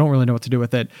backyard, and I don't really know what to do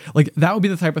with it. Like, that would be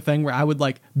the type of thing where I would,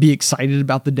 like, be excited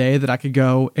about the day that I could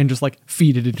go and just, like,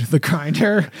 feed it into the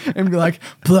grinder and be like,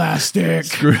 plastic,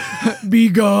 be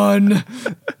gone.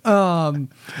 And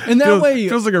that way...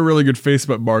 Feels like a really good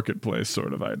Facebook Marketplace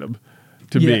sort of item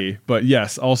to me. But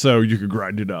yes, also, you could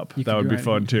grind it up. That would be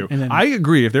fun, too. I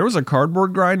agree. If there was a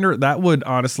cardboard grinder, that would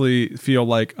honestly feel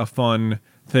like a fun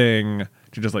thing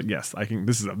to just like, yes, I can.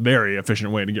 This is a very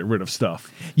efficient way to get rid of stuff.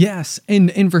 Yes,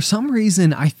 and for some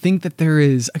reason, I think that there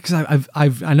is, because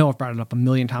I know I've brought it up a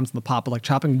million times in the pod, but like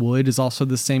chopping wood is also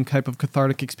the same type of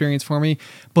cathartic experience for me.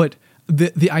 But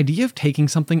the idea of taking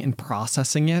something and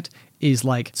processing it is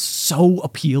like so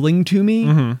appealing to me,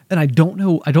 and I don't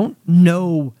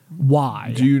know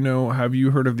why. Have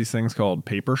you heard of these things called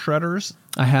paper shredders?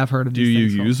 I have heard of these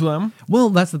things. Do you use them? Well,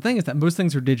 that's the thing, is that most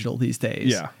things are digital these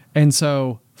days. Yeah. And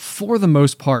so for the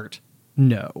most part,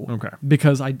 no. Okay.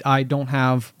 Because I don't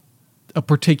have a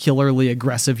particularly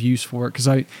aggressive use for it, because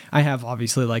I have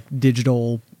obviously like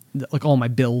digital, like all my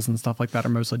bills and stuff like that are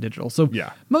mostly digital. So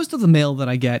yeah. Most of the mail that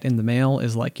I get in the mail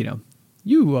is like, you know,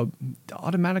 you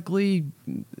automatically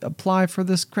apply for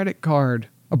this credit card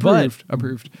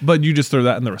Approved. But you just throw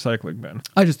that in the recycling bin.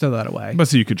 I just throw that away. But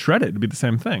so you could shred it. It'd be the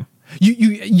same thing.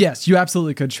 Yes, you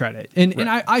absolutely could shred it. And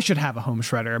Right. I should have a home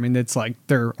shredder. I mean, it's like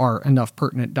there are enough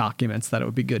pertinent documents that it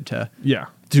would be good to Yeah.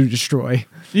 destroy.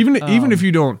 Even if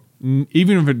you don't,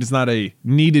 even if it is not a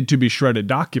needed to be shredded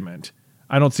document,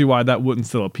 I don't see why that wouldn't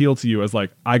still appeal to you as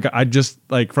like, I got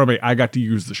to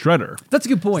use the shredder. That's a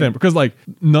good point. Stand- Because like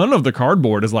none of the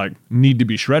cardboard is like need to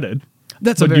be shredded.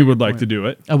 That's a but very you would good like point. to do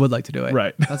it. I would like to do it.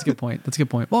 Right. That's a good point.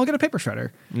 Well, I'll get a paper shredder.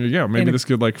 Yeah, maybe And this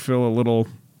could like fill a little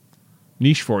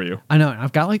niche for you. I know. And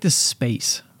I've got like this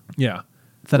space Yeah.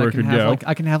 that Where I it can could have go. like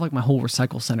I can have like my whole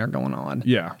recycle center going on.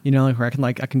 Yeah. You know, like where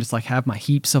I can just like have my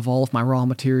heaps of all of my raw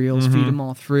materials, Mm-hmm. feed them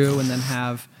all through, and then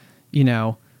have, you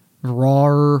know,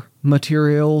 raw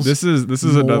materials. This is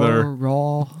more another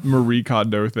raw. Marie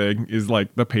Kondo thing is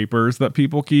like the papers that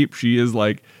people keep. She is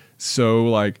like so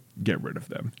like get rid of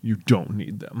them. You don't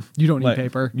need them. You don't need Like,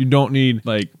 paper. You don't need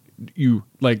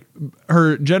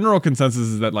her general consensus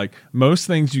is that like most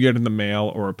things you get in the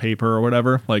mail or a paper or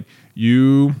whatever, like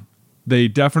they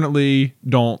definitely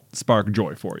don't spark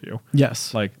joy for you.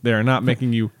 Yes. Like they're not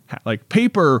making you like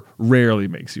paper rarely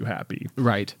makes you happy.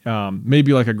 Right.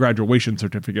 Maybe like a graduation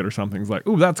certificate or something's like,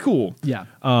 ooh, that's cool. Yeah.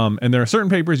 And there are certain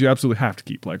papers you absolutely have to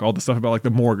keep, like all the stuff about like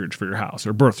the mortgage for your house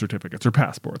or birth certificates or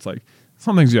passports. Like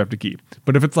some things you have to keep.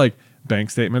 But if it's like bank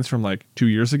statements from like 2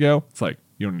 years ago, it's like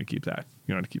you don't need to keep that.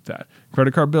 You don't need to keep that.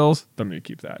 Credit card bills, don't need to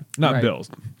keep that. Not Right. bills.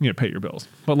 You need to pay your bills.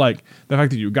 But like the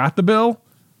fact that you got the bill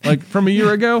like from a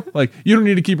year ago, like you don't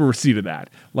need to keep a receipt of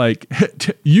that. Like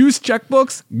used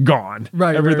checkbooks, gone.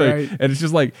 Right, Everything. right. And it's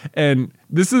just like, and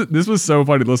this was so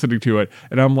funny listening to it.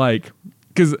 And I'm like,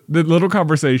 because the little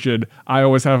conversation I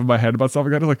always have in my head about stuff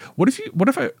like that is like, what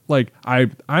if I like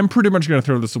I'm pretty much gonna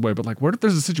throw this away, but like what if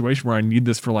there's a situation where I need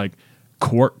this for like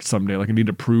court someday, like I need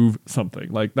to prove something.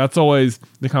 Like that's always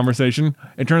the conversation.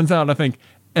 It turns out I think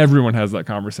everyone has that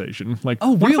conversation. Like,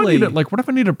 Oh, what really? If I need what if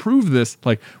I need to prove this?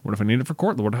 Like, what if I need it for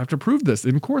court? What if I have to prove this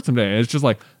in court someday? And it's just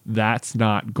like, that's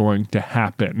not going to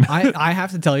happen. I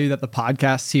have to tell you that the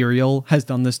podcast Serial has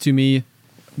done this to me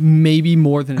maybe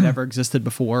more than it ever existed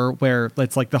before, where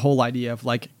it's like the whole idea of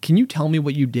like, can you tell me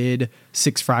what you did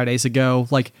 6 Fridays ago?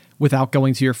 Like without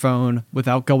going to your phone,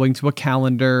 without going to a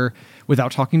calendar,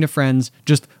 without talking to friends,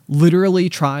 just literally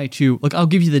try to like, I'll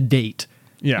give you the date.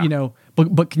 Yeah. You know,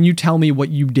 but can you tell me what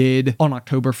you did on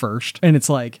October 1st? And it's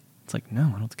like,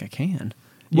 no, I don't think I can.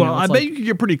 You Well, know, I it's bet like- you could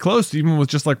get pretty close, even with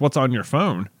just like what's on your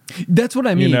phone. That's what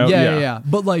I mean. know? Yeah. Yeah.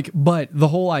 But the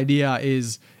whole idea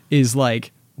is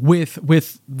like with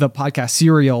the podcast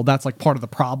Serial, that's like part of the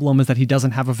problem is that he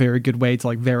doesn't have a very good way to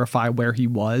like verify where he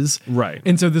was. Right.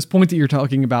 And so this point that you're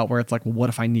talking about where it's like, well, what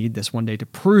if I need this one day to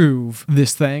prove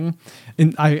this thing?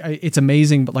 And I it's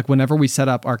amazing, but like whenever we set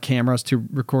up our cameras to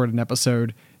record an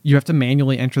episode, you have to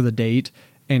manually enter the date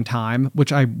and time,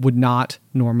 which I would not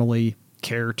normally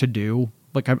care to do.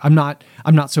 Like I'm not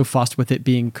so fussed with it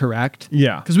being correct.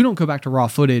 Yeah. Because we don't go back to raw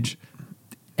footage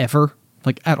ever,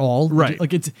 like at all. Right.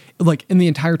 Like it's like in the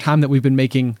entire time that we've been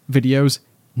making videos,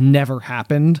 never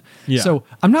happened. Yeah. So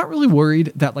I'm not really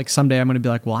worried that like someday I'm going to be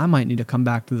like, well, I might need to come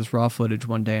back to this raw footage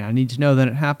one day. And I need to know that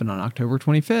it happened on October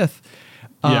 25th.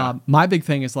 Yeah. My big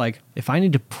thing is like, if I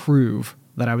need to prove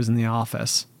that I was in the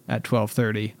office at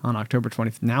 12:30 on October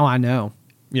 25th, now I know.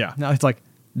 Yeah. Now it's like,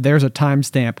 there's a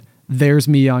timestamp. There's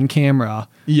me on camera.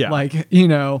 Yeah. Like, you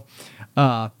know,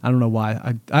 I don't know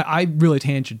why. I really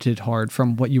tangented hard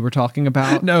from what you were talking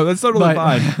about. No, that's totally But-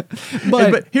 fine.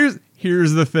 but- but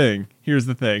here's the thing. Here's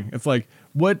the thing. It's like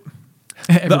what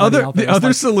Everybody out there the is other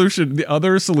like-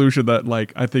 solution that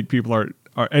like I think people are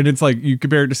and it's like you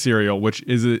compare it to Serial, which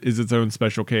is its own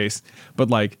special case. But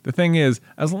like the thing is,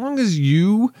 as long as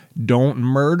you don't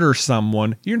murder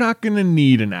someone, you're not gonna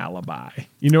need an alibi.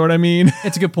 You know what I mean?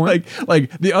 It's a good point.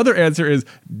 like the other answer is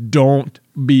don't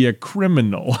be a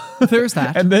criminal. There's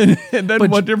that. and then But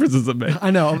what difference does it make?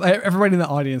 I know everybody in the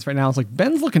audience right now is like,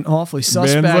 Ben's looking awfully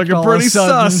suspect. Ben's looking all pretty of a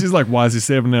sudden. sus. He's like, why is he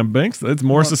saving them banks? It's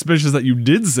more Well- suspicious that you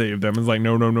did save them. It's like,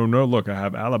 no. Look, I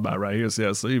have alibi right here. See,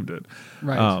 I saved it.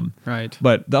 Right. Right.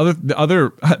 But the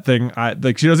other thing,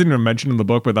 like she doesn't even mention in the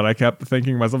book, but that I kept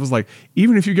thinking to myself is like,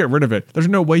 even if you get rid of it, there's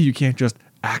no way you can't just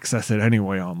access it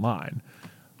anyway online.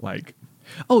 Like,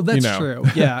 Oh, that's you know. true.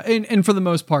 Yeah, and for the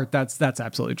most part, that's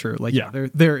absolutely true. Like, Yeah.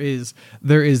 there is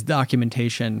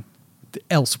documentation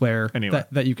elsewhere Anyway.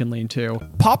 that you can lean to.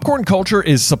 Popcorn Culture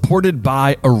is supported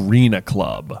by Arena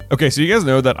Club. Okay, so you guys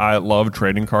know that I love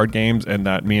trading card games and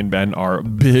that me and Ben are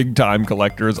big time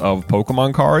collectors of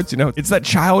Pokemon cards. You know, it's that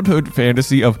childhood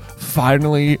fantasy of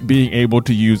finally being able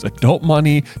to use adult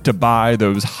money to buy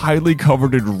those highly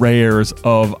coveted rares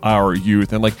of our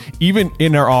youth. And like, even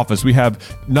in our office, we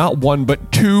have not one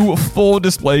but two full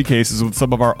display cases with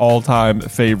some of our all-time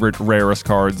favorite rarest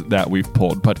cards that we've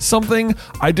pulled. But something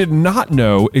I did not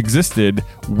know existed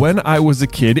when I was a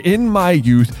kid in my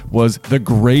youth was the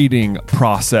grading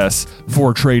process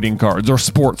for trading cards or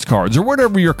sports cards or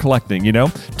whatever you're collecting, you know?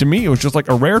 To me, it was just like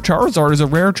a rare Charizard is a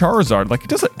rare Charizard. Like,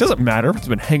 it doesn't matter if it's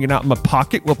been hanging out in my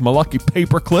pocket with my lucky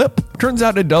paper clip. Turns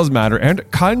out it does matter, and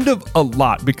kind of a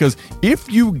lot, because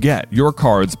if you get your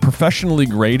cards professionally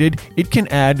graded, it can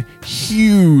add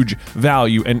huge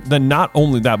value. And then not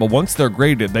only that, but once they're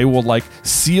graded, they will like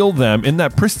seal them in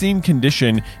that pristine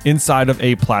condition inside of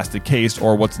a plastic case,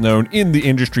 or what's known in the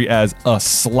industry as a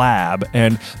slab.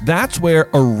 And that's where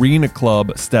Arena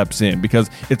Club steps in, because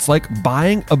it's like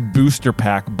buying a booster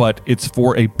pack, but it's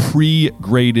for a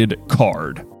pre-graded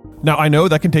card. Now, I know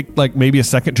that can take like maybe a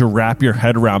second to wrap your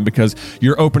head around, because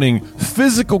you're opening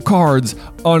physical cards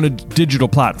on a digital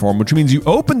platform, which means you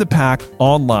open the pack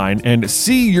online and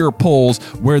see your pulls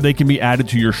where they can be added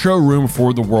to your showroom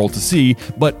for the world to see,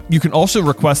 but you can also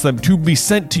request them to be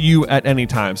sent to you at any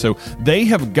time. So they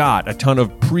have got a ton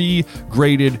of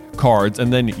pre-graded cards,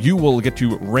 and then you will get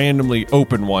to randomly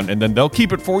open one, and then they'll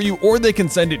keep it for you, or they can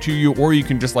send it to you, or you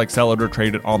can just like sell it or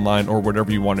trade it online or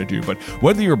whatever you want to do. But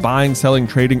whether you're buying, selling,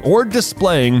 trading, or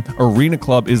displaying, Arena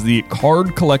Club is the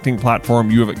card collecting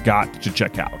platform you have got to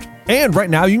check out. And right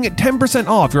now, you can get 10%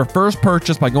 off your first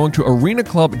purchase by going to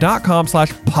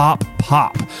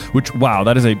arenaclub.com/poppop, which, wow,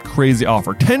 that is a crazy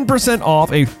offer. 10%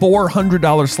 off a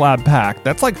 $400 slab pack.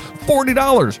 That's like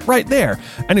 $40 right there.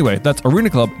 Anyway, that's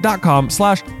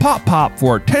arenaclub.com/poppop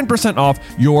for 10% off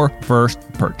your first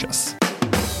purchase.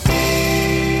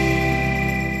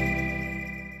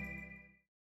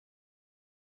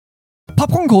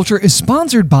 Popcorn Culture is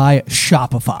sponsored by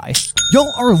Shopify.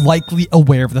 Y'all are likely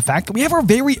aware of the fact that we have our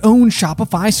very own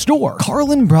Shopify store,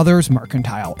 Carlin Brothers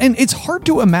Mercantile, and it's hard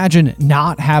to imagine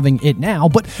not having it now,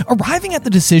 but arriving at the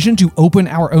decision to open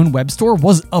our own web store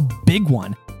was a big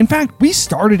one. In fact, we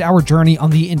started our journey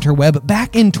on the interweb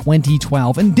back in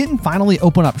 2012 and didn't finally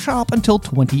open up shop until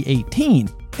 2018.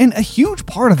 And a huge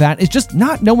part of that is just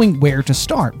not knowing where to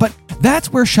start, but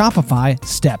that's where Shopify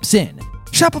steps in.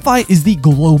 Shopify is the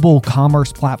global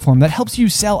commerce platform that helps you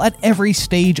sell at every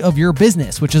stage of your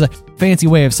business, which is a fancy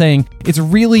way of saying it's a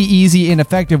really easy and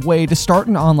effective way to start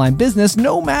an online business,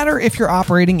 no matter if you're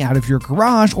operating out of your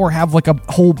garage or have like a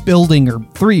whole building or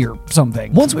 3 or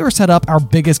something. Once we were set up, our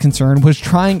biggest concern was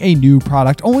trying a new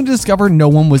product, only to discover no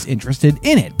one was interested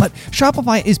in it. But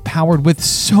Shopify is powered with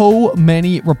so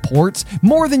many reports,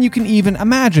 more than you can even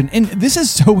imagine. And this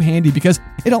is so handy because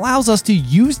it allows us to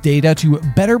use data to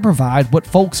better provide what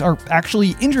folks are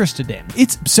actually interested in.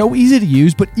 It's so easy to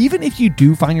use, but even if you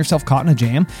do find yourself caught in a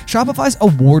jam, Shopify's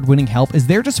award-winning help is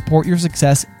there to support your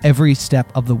success every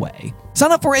step of the way.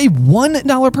 Sign up for a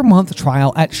 $1 per month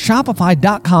trial at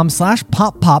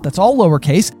shopify.com/poppop. That's all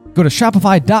lowercase. Go to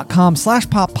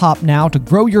shopify.com/poppop now to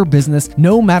grow your business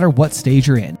no matter what stage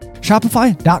you're in.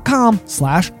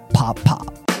 Shopify.com/poppop.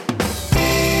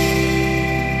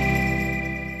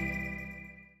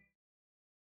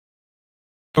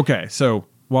 Okay, so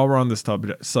while we're on this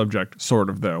subject, sort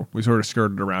of though, we sort of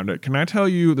skirted around it. Can I tell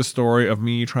you the story of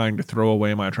me trying to throw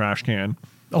away my trash can?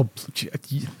 Oh,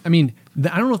 I mean,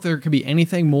 I don't know if there could be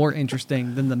anything more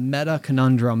interesting than the meta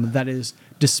conundrum that is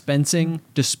disposing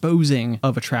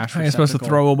of a trash receptacle. How are you supposed to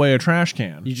throw away a trash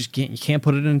can? You just can't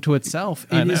put it into itself.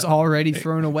 It is already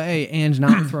thrown away and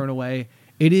not thrown away.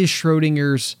 It is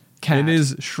Schrodinger's cat. It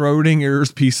is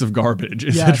Schrodinger's piece of garbage.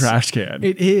 It's a trash can.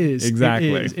 It is.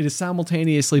 Exactly. It is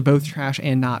simultaneously both trash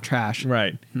and not trash.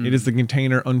 Right. It is the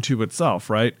container unto itself,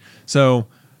 right? So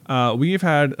we've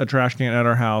had a trash can at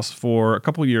our house for a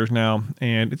couple of years now,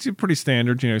 and it's pretty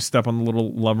standard. You know, step on the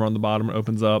little lever on the bottom, it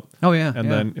opens up. Oh, yeah.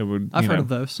 And then it would, I've heard of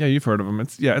those. Yeah, you've heard of them.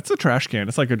 It's a trash can.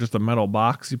 It's like just a metal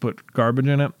box. You put garbage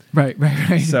in it. Right.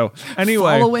 So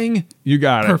anyway. Following you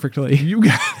got it. Perfectly. You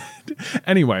got it.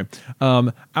 Anyway,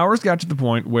 ours got to the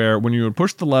point where when you would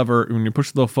push the lever, when you push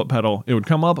the little foot pedal, it would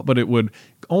come up, but it would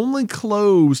only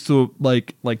close to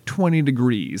like 20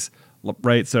 degrees,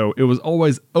 right? So it was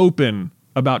always open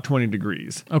about 20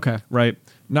 degrees. Okay. Right?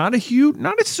 not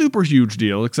a super huge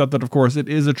deal, except that of course it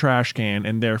is a trash can,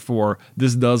 and therefore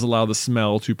this does allow the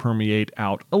smell to permeate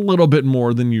out a little bit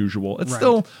more than usual. It's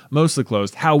still mostly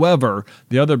closed. However,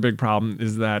 the other big problem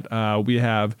is that we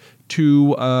have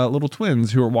two little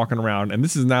twins who are walking around, and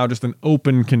this is now just an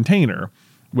open container,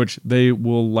 which they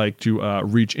will like to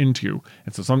reach into.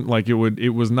 And so it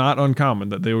was not uncommon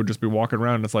that they would just be walking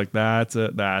around and it's like, that's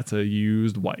a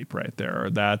used wipe right there. Or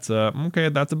that's a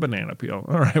banana peel.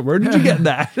 All right, where did you get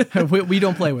that? we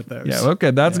don't play with those. Yeah,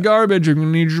 okay, that's garbage. I'm gonna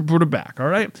need you to put it back. All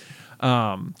right.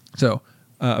 So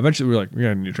eventually we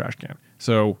got a new trash can.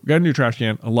 So we got a new trash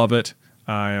can. I love it.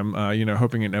 I am,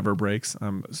 hoping it never breaks.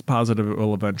 I'm positive it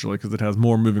will eventually because it has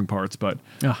more moving parts, but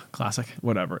classic.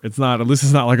 whatever. It's not, at least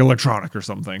it's not like electronic or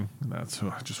something. That's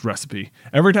just recipe.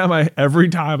 Every time I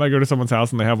go to someone's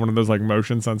house and they have one of those like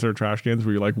motion sensor trash cans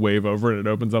where you like wave over it and it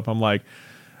opens up, I'm like,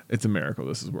 it's a miracle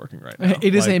this is working right now.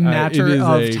 It is a matter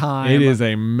of time. It is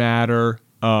a matter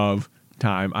of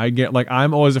time.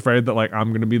 I'm always afraid that like I'm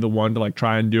going to be the one to like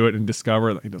try and do it and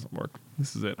discover that it doesn't work.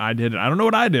 This is it. I did it. I don't know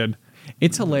what I did.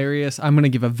 It's hilarious. I'm going to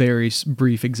give a very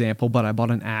brief example, but I bought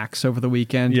an axe over the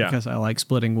weekend because I like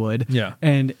splitting wood. Yeah.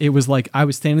 And it was like I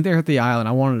was standing there at the aisle and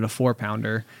I wanted a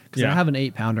 4-pounder because I have an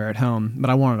 8-pounder at home, but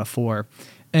I wanted a 4.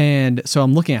 And so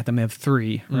I'm looking at them. They have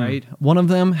 3, right? One of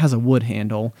them has a wood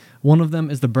handle. One of them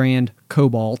is the brand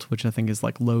Cobalt, which I think is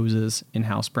like Lowe's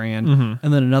in-house brand.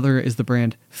 And then another is the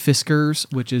brand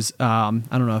Fiskars, which is, I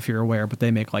don't know if you're aware, but they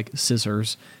make like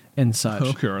scissors and such.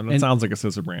 Okay, and that sounds like a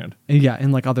scissor brand. Yeah,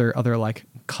 and like other like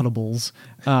cuttables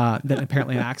that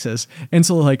apparently axes. And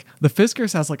so like the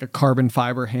Fiskars has like a carbon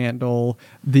fiber handle.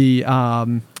 The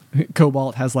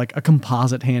Cobalt has like a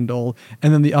composite handle,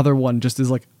 and then the other one just is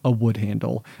like a wood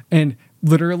handle. And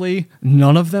literally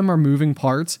none of them are moving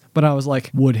parts, but I was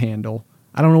like, wood handle.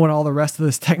 I don't know what all the rest of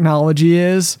this technology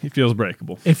is. It feels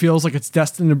breakable. It feels like it's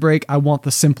destined to break. I want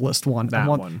the simplest one. I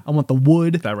want the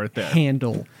wood that right there.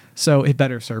 handle. So it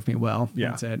better serve me well. Yeah.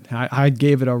 That's it. I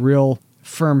gave it a real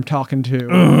firm talking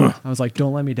to. I was like,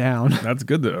 don't let me down. That's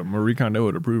good that Marie Kondo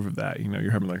would approve of that.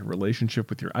 You're having like a relationship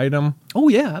with your item. Oh,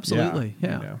 yeah, absolutely.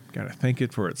 Yeah. Got to thank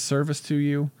it for its service to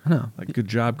you. I know. Like, good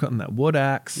job cutting that wood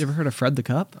axe. You ever heard of Fred the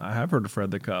Cup? I have heard of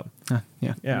Fred the Cup.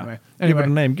 Yeah. Yeah.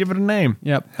 Anyway. Give it a name.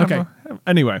 Yep. Okay.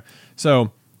 Anyway,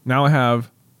 so now I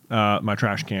have my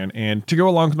trash can, and to go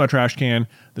along with my trash can,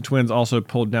 the twins also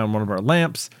pulled down one of our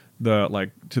lamps,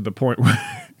 to the point where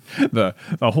the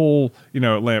whole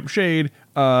lamp shade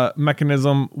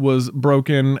mechanism was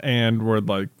broken, and where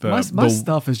like my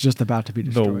stuff is just about to be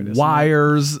destroyed. The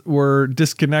wires were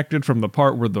disconnected from the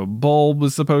part where the bulb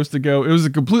was supposed to go. It was a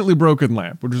completely broken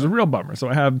lamp, which is a real bummer. So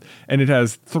it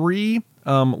has 3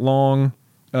 long.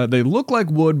 They look like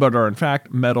wood, but are in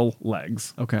fact metal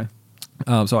legs. Okay.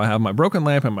 So I have my broken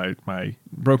lamp and my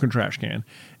broken trash can,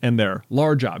 and they're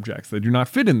large objects. They do not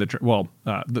fit in the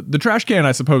the trash can,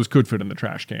 I suppose, could fit in the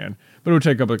trash can, but it would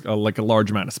take up a large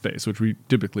amount of space, which we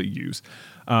typically use.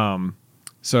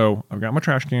 So I've got my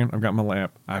trash can, I've got my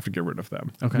lamp, I have to get rid of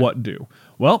them. Okay. What do?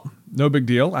 Well, no big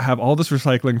deal. I have all this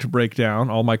recycling to break down,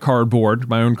 all my cardboard,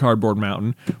 my own cardboard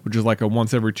mountain, which is like a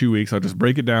once every 2 weeks. I'll just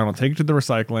break it down, I'll take it to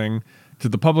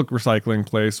the public recycling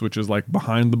place, which is like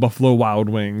behind the Buffalo Wild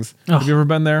Wings. Have you ever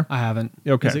been there? I haven't.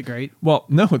 Okay. Is it great? Well,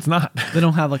 no, it's not. They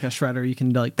don't have like a shredder you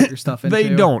can like put your stuff into? They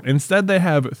don't. Instead, they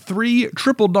have 3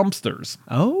 triple dumpsters.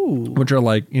 Oh. Which are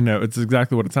like, it's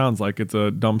exactly what it sounds like. It's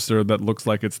a dumpster that looks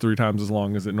like it's 3 times as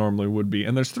long as it normally would be.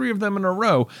 And there's 3 of them in a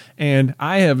row. And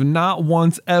I have not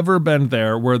once ever been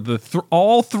there where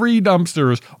all 3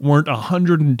 dumpsters weren't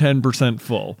 110%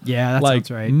 full. Yeah, that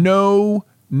sounds right. No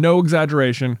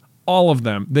exaggeration. All of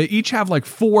them. They each have like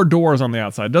 4 doors on the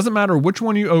outside. Doesn't matter which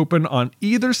one you open on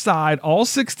either side. All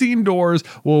 16 doors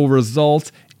will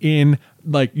result in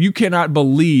you cannot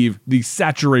believe the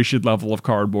saturation level of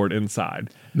cardboard inside.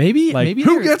 Maybe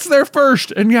who gets there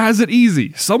first and has it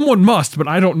easy? Someone must, but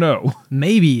I don't know.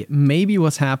 Maybe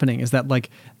what's happening is that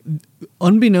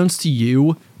unbeknownst to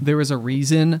you, there is a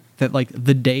reason that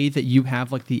the day that you have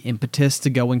the impetus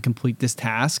to go and complete this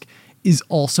task is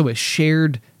also a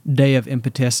shared day of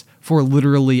impetus for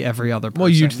literally every other person. Well,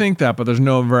 you'd think that, but there's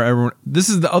everyone. This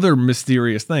is the other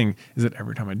mysterious thing, is that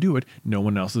every time I do it, no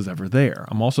one else is ever there.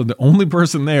 I'm also the only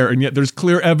person there, and yet there's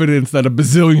clear evidence that a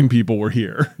bazillion people were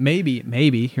here. Maybe.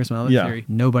 Here's my other theory.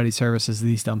 Nobody services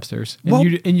these dumpsters.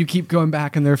 And you keep going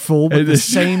back and they're full with the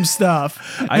same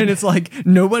stuff. And it's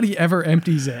nobody ever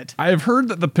empties it. I've heard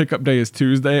that the pickup day is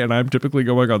Tuesday, and I'm typically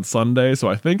going on Sunday, so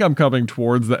I think I'm coming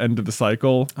towards the end of the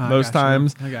cycle most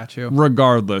times. I got you.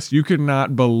 Regardless, you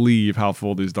cannot believe how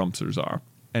full these dumpsters are.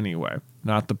 anyway.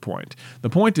 Not the point.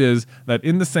 The point is that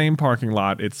in the same parking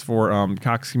lot, it's for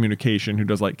Cox Communication, who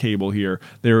does like cable here.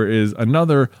 There is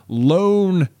another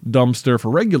lone dumpster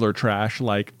for regular trash,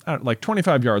 like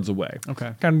 25 yards away.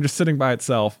 Okay. Kind of just sitting by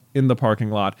itself in the parking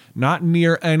lot, not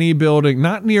near any building,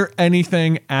 not near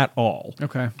anything at all.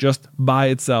 Okay. Just by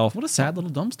itself. What a sad little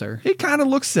dumpster. It kind of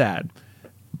looks sad,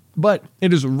 but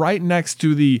it is right next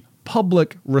to the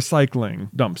public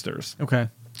recycling dumpsters. Okay.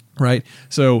 Right.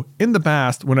 So in the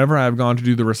past, whenever I've gone to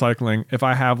do the recycling, if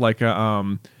I have like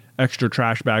a extra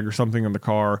trash bag or something in the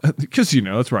car, because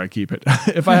that's where I keep it.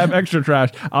 If I have extra trash,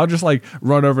 I'll just like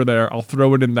run over there. I'll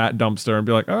throw it in that dumpster and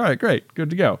be like, all right, great, good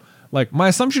to go. Like my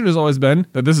assumption has always been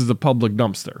that this is a public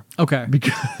dumpster. Okay.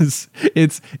 Because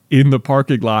it's in the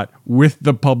parking lot with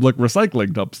the public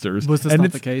recycling dumpsters. Was this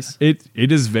not the case? It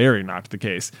is very not the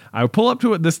case. I pull up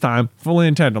to it this time, fully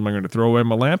intent. I'm going to throw away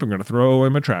my lamp. I'm going to throw away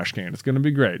my trash can. It's going to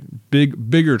be great.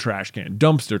 Bigger trash can,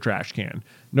 dumpster trash can.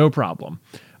 No problem.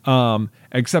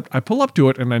 Except I pull up to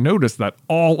it and I notice that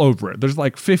all over it, there's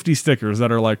like 50 stickers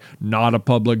that are like, not a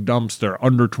public dumpster,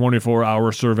 under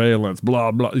 24-hour surveillance,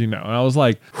 blah, blah, And I was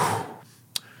like,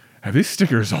 have these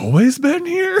stickers always been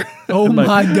here? Oh like,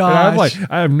 my gosh. I'm like,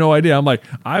 I have no idea. I'm like,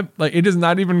 it does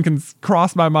not even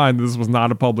cross my mind that this was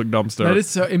not a public dumpster. That is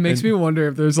so, it makes me wonder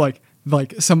if there's like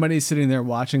somebody sitting there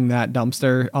watching that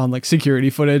dumpster on like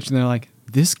security footage and they're like,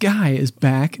 this guy is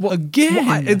back again.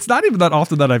 Well, it's not even that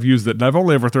often that I've used it, and I've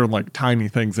only ever thrown like tiny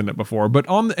things in it before. But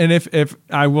if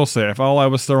I will say, if all I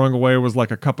was throwing away was like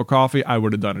a cup of coffee, I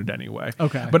would have done it anyway.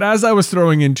 Okay. But as I was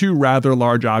throwing in two rather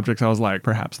large objects, I was like,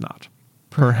 perhaps not.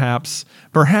 Perhaps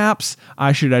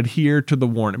I should adhere to the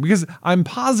warning, because I'm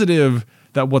positive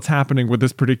that what's happening with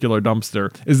this particular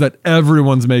dumpster is that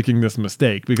everyone's making this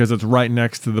mistake because it's right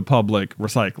next to the public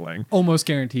recycling. Almost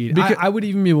guaranteed. I would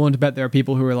even be willing to bet there are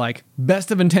people who are like,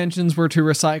 best of intentions were to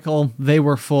recycle. They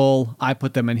were full. I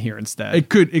put them in here instead. It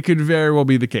could very well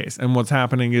be the case. And what's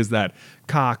happening is that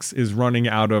Cox is running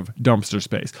out of dumpster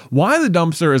space. Why the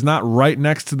dumpster is not right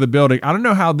next to the building, I don't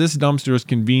know how this dumpster is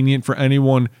convenient for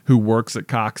anyone who works at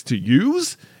Cox to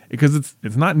use, because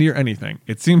it's not near anything.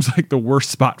 It seems like the worst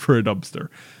spot for a dumpster.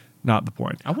 Not the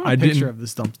point. I want a picture of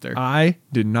this dumpster. I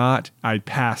did not. I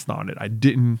passed on it. I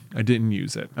didn't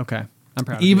use it. Okay. I'm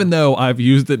proud of Even you. though I've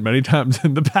used it many times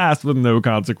in the past with no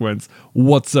consequence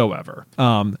whatsoever.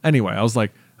 Anyway, I was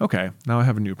like, okay, now I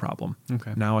have a new problem.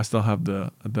 Okay. Now I still have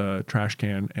the trash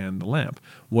can and the lamp.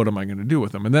 What am I going to do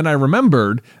with them? And then I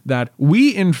remembered that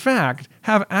we, in fact,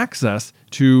 have access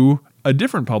to a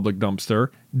different public dumpster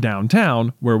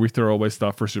downtown where we throw away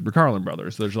stuff for Super Carlin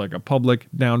Brothers. There's like a public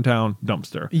downtown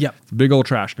dumpster. Yep. It's a big old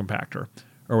trash compactor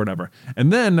or whatever.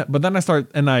 And then, but then I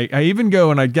start, and I even go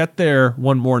and I get there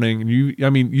one morning, and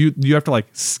you have to like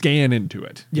scan into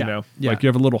it, Yeah. like you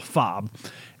have a little fob,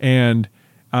 and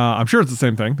I'm sure it's the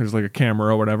same thing. There's like a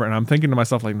camera or whatever. And I'm thinking to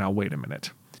myself, like, now wait a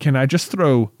minute. Can I just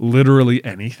throw literally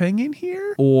anything in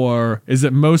here? Or is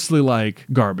it mostly like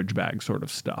garbage bag sort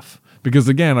of stuff? Because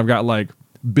again, I've got like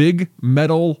big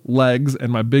metal legs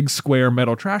and my big square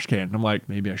metal trash can. And I'm like,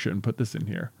 maybe I shouldn't put this in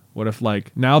here. What if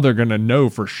like now they're going to know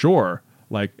for sure?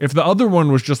 Like if the other one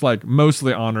was just like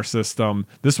mostly honor system,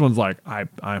 this one's like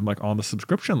I'm like on the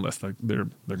subscription list. Like they're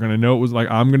gonna know it was like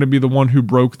I'm gonna be the one who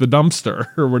broke the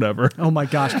dumpster or whatever. Oh my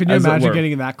gosh! Can you imagine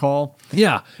getting that call?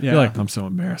 Yeah. You're like, I'm so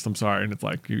embarrassed. I'm sorry. And it's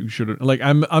like you should have. Like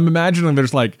I'm imagining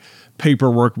there's like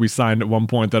paperwork we signed at one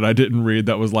point that I didn't read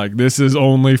that was like, this is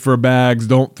only for bags.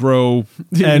 Don't throw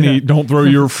don't throw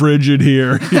your fridge in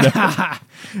here.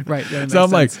 Right. So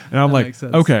I'm like,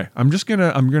 okay, I'll just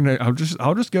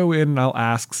go in and I'll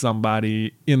ask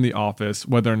somebody in the office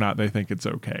whether or not they think it's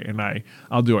okay. And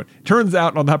I'll do it. Turns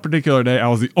out on that particular day, I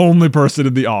was the only person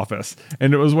in the office.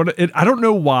 And it was I don't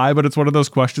know why, but it's one of those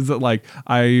questions that like,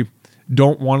 I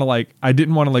didn't want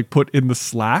to put in the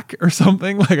Slack or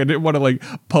something. Like I didn't want to like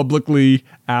publicly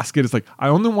ask it. It's like, I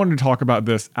only wanted to talk about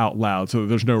this out loud so that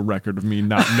there's no record of me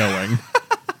not knowing.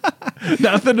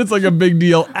 Not that it's like a big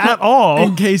deal at all.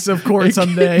 In case of court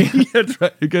someday. Yeah, that's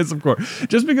right. In case of court.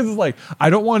 Just because it's like,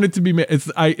 I don't want it to be,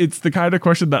 it's the kind of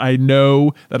question that I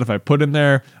know that if I put in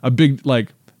there a big,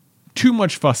 like, too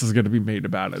much fuss is going to be made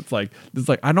about it. It's like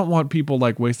I don't want people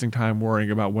like wasting time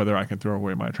worrying about whether I can throw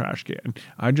away my trash can.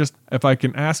 If I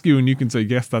can ask you and you can say,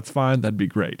 yes, that's fine, that'd be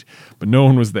great. But no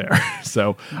one was there.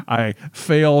 So I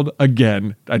failed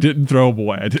again. I didn't throw them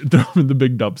away. I didn't throw them in the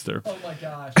big dumpster. Oh my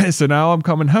gosh. So now I'm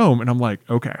coming home and I'm like,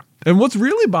 okay. And what's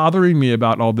really bothering me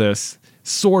about all this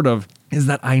sort of is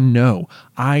that I know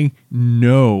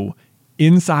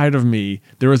inside of me,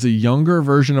 there is a younger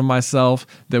version of myself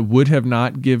that would have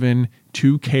not given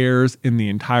two cares in the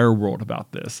entire world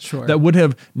about this. Sure. That would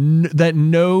have, that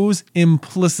knows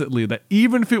implicitly that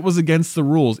even if it was against the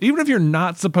rules, even if you're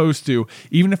not supposed to,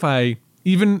 even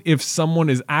if someone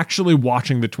is actually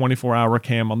watching the 24-hour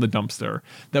cam on the dumpster,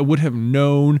 that would have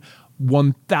known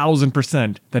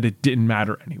 1000% that it didn't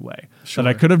matter anyway. Sure. That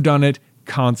I could have done it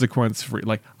consequence free.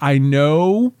 Like, I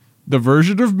know the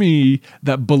version of me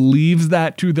that believes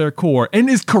that to their core and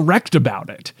is correct about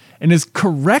it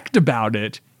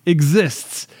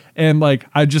exists. And like,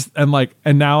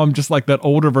 and now I'm just like that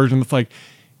older version that's like,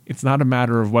 it's not a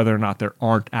matter of whether or not there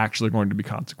aren't actually going to be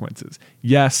consequences.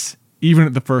 Yes, even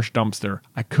at the first dumpster,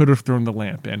 I could have thrown the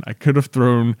lamp in. I could have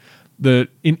thrown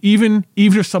even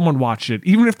if someone watched it,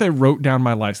 even if they wrote down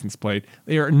my license plate,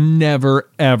 they are never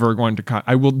ever going to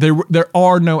there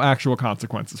are no actual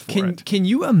consequences for it. Can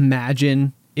you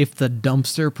imagine if the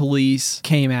dumpster police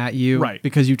came at you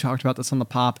because you talked about this on the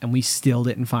pop and we still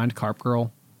didn't find Carp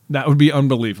Girl? That would be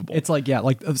unbelievable. It's like, yeah,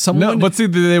 like someone. No, but see,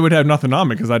 they would have nothing on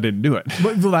me because I didn't do it.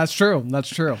 But, well, that's true.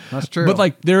 But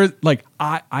like,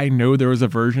 I know there is a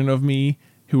version of me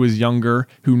who is younger,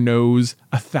 who knows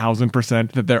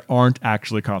 1000% that there aren't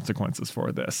actually consequences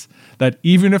for this. That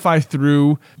even if I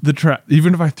threw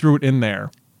it in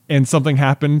there and something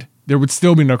happened, there would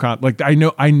still be no like, I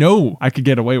know I could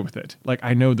get away with it. Like,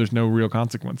 I know there's no real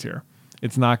consequence here.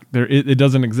 It's not there. It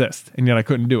doesn't exist. And yet I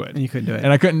couldn't do it. And you couldn't do it.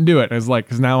 And I couldn't do it. I was like,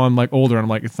 because now I'm like older and I'm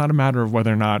like, it's not a matter of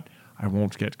whether or not I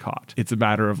won't get caught. It's a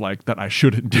matter of like that I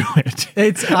shouldn't do it.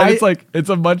 It's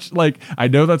a much like, I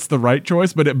know that's the right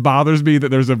choice, but it bothers me that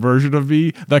there's a version of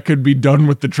me that could be done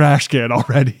with the trash can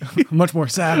already. A much more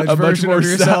savage version of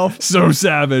yourself. So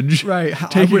savage. Right.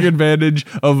 Taking advantage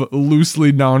of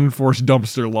loosely non-enforced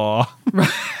dumpster law.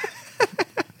 Right.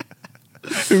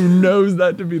 Who knows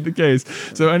that to be the case?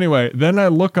 So anyway, then I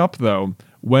look up though,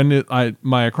 when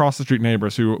my across the street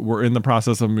neighbors who were in the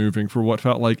process of moving for what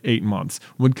felt like 8 months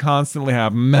would constantly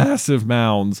have massive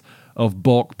mounds of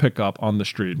bulk pickup on the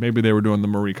street. Maybe they were doing the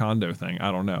Marie Kondo thing.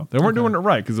 I don't know. They weren't doing it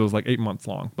right because it was like 8 months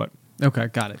long. But okay,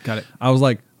 got it. I was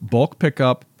like, bulk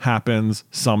pickup happens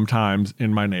sometimes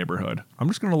in my neighborhood. I'm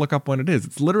just going to look up when it is.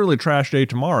 It's literally trash day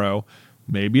tomorrow.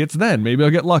 Maybe it's then. Maybe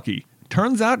I'll get lucky.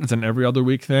 Turns out it's an every other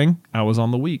week thing. I was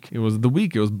on the week. It was the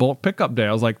week. It was bulk pickup day.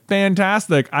 I was like,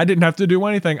 fantastic. I didn't have to do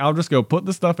anything. I'll just go put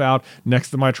the stuff out next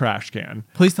to my trash can.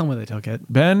 Please tell me they took it.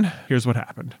 Ben, here's what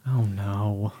happened. Oh,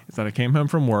 no. Is that I came home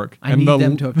from work. I need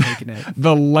them to have taken it.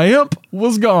 The lamp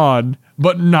was gone,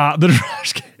 but not the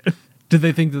trash can. Did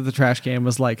they think that the trash can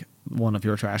was like one of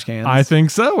your trash cans? I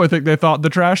think so. I think they thought the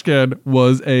trash can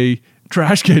was a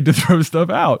trash can to throw stuff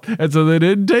out. And so they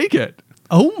didn't take it.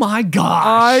 Oh my gosh.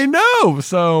 I know.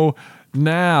 So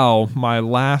now my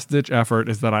last ditch effort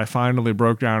is that I finally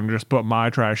broke down and just put my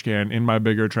trash can in my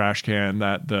bigger trash can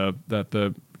that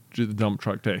the dump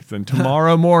truck takes. And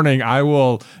tomorrow morning I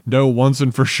will know once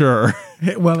and for sure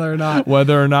whether or not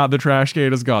the trash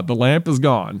can is gone. The lamp is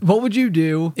gone. What would you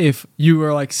do if you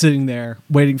were like sitting there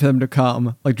waiting for them to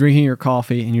come, like drinking your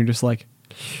coffee, and you're just like,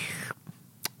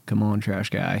 come on, trash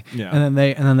guy. Yeah. And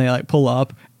then they like pull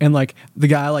up, and like the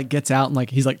guy like gets out and like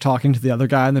he's like talking to the other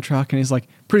guy in the truck, and he's like,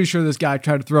 pretty sure this guy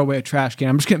tried to throw away a trash can.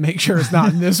 I'm just gonna make sure it's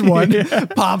not in this one. Yeah.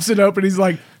 Pops it open. He's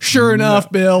like, sure enough,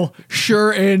 Bill.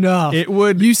 Sure enough. It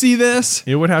would. You see this?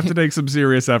 It would have to take some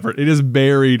serious effort. It is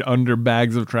buried under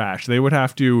bags of trash. They would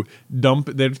have to dump.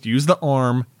 They'd have to use the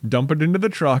arm, dump it into the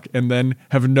truck, and then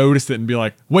have noticed it and be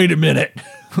like, wait a minute.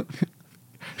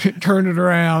 Turn it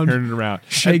around.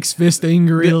 Shakes fist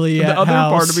angrily the at other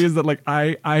house. part of me is that like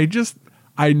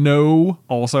I know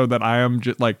also that I am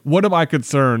just like, what am I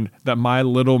concerned that my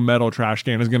little metal trash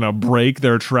can is going to break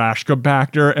their trash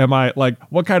compactor? Am I like,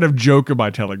 what kind of joke am I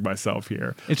telling myself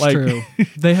here? It's like, true.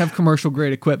 They have commercial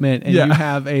grade equipment and you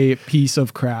have a piece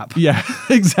of crap. Yeah,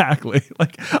 exactly.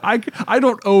 Like I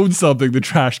don't own something the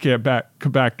trash can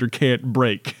compactor can't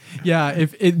break. Yeah.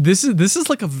 This is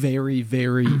like a very,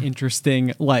 very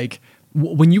interesting, like,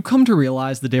 when you come to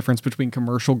realize the difference between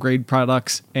commercial grade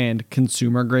products and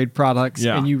consumer grade products,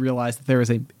 and you realize that there is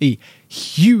a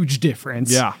huge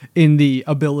difference in the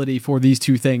ability for these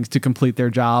two things to complete their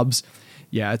jobs.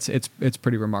 Yeah, it's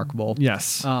pretty remarkable.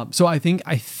 Yes. So I think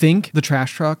the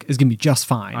trash truck is gonna be just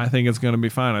fine. I think it's gonna be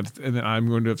fine. I'm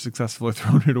going to have successfully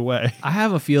thrown it away. I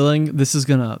have a feeling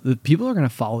the people are gonna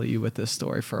follow you with this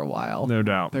story for a while. No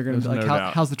doubt. They're gonna be like,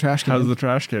 how's the trash can? How's the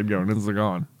trash can going? Is it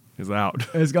gone? is out.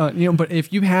 It's gone. But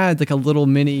if you had like a little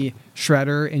mini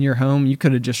shredder in your home, you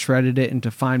could have just shredded it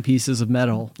into fine pieces of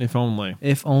metal. If only.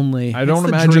 If only. I don't It's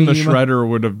imagine the dream. shredder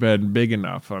would have been big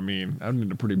enough. I mean, I'd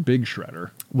need a pretty big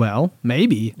shredder. Well,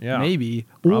 maybe. Yeah, Maybe.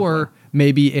 probably. Or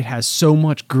maybe it has so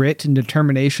much grit and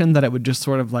determination that it would just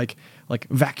sort of like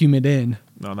vacuum it in.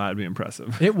 No, that'd be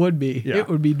impressive. It would be. Yeah. It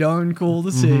would be darn cool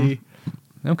to see.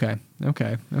 Okay.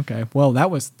 Well,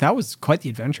 that was quite the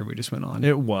adventure we just went on.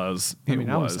 It was. I mean,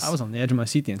 I was on the edge of my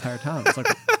seat the entire time. It's like,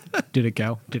 did it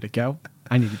go? Did it go?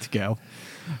 I needed to go.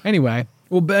 Anyway.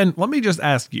 Well, Ben, let me just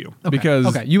ask you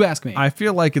because you ask me. I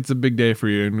feel like it's a big day for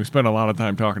you, and we spent a lot of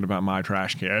time talking about my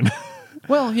trash can.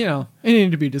 Well, it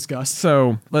needed to be discussed.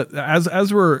 So,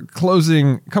 as we're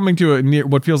coming to a near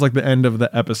what feels like the end of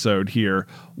the episode here,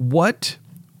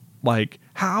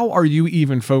 how are you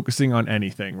even focusing on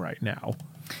anything right now?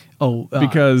 Oh,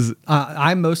 Because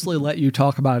I mostly let you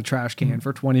talk about a trash can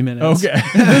for 20 minutes. okay,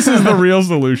 this is the real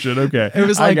solution. Okay, It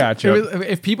was like, I got you.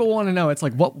 If people want to know, it's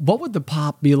like, what would the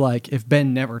pop be like if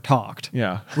Ben never talked?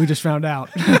 Yeah. We just found out.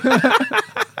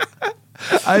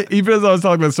 Even as I was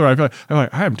telling that story, I'm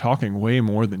like, I am talking way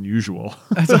more than usual.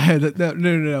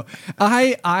 No.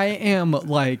 I am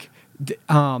like,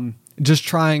 just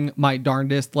trying my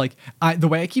darndest. Like the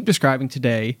way I keep describing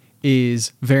today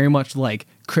is very much like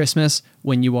Christmas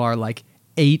when you are like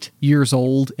 8 years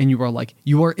old and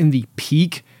you are in the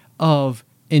peak of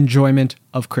enjoyment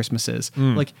of Christmases.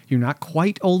 Like you're not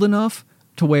quite old enough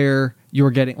to where you're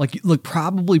getting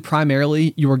probably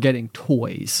primarily you are getting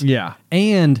toys. Yeah.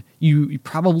 And you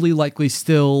probably likely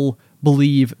still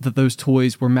believe that those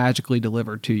toys were magically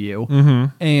delivered to you.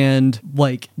 Mm-hmm. And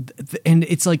and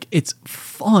it's like, it's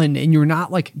fun and you're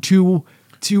not like too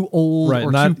old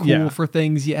or too cool for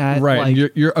things yet. Right. Like,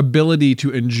 And your ability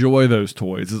to enjoy those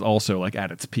toys is also like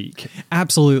at its peak.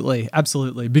 Absolutely.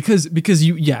 Because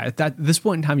you, at this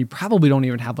point in time, you probably don't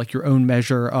even have like your own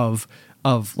measure of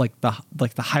like the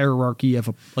hierarchy of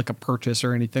a purchase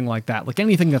or anything like that. Like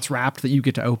anything that's wrapped that you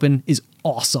get to open is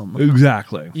awesome.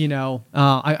 Exactly.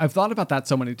 I've thought about that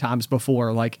so many times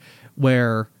before, like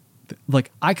where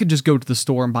like I could just go to the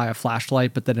store and buy a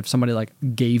flashlight, but then if somebody like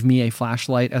gave me a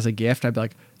flashlight as a gift, I'd be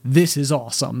like, this is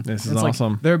awesome. This is It's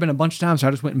awesome. Like, there have been a bunch of times where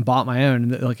I just went and bought my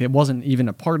own, and like it wasn't even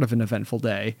a part of an eventful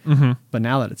day. But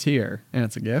now that it's here and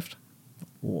it's a gift,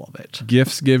 love it.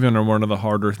 Gifts given are one of the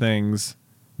harder things.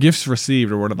 Gifts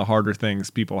received are one of the harder things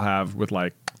people have with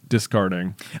like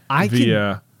discarding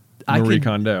via Marie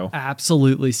Kondo.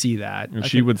 Absolutely see that. And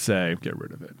she would say, get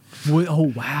rid of it.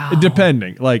 Oh, wow.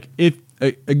 Depending. Like if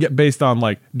based on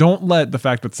like, don't let the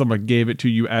fact that someone gave it to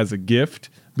you as a gift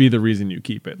be the reason you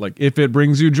keep it. Like if it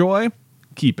brings you joy,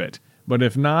 keep it. But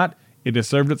if not, it has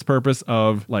served its purpose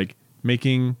of like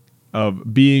being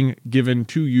given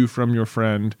to you from your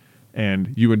friend,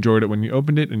 and you enjoyed it when you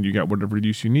opened it and you got whatever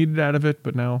use you needed out of it,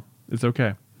 but now it's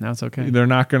okay. Now it's okay. They're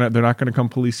not gonna come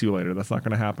police you later. That's not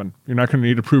gonna happen. You're not gonna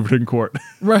need to prove it in court.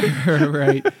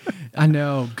 Right. I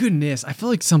know. Goodness, I feel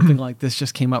like something like this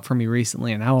just came up for me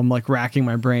recently, and now I'm like racking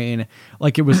my brain.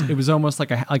 Like it was almost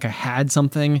like I had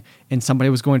something, and somebody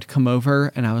was going to come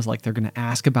over, and I was like, they're going to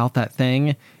ask about that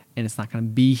thing, and it's not going to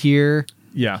be here.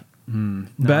 Yeah.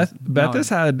 Beth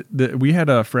we had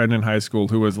a friend in high school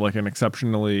who was like an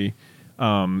exceptionally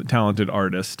talented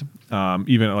artist,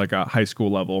 even at like a high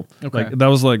school level. Okay. Like that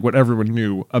was like what everyone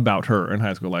knew about her in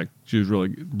high school. Like she was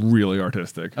really, really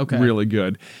artistic. Okay. Really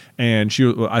good. And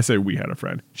I say we had a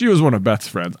friend. She was one of Beth's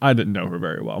friends. I didn't know her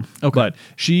very well. Okay. But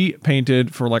she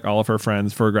painted for like all of her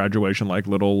friends for graduation, like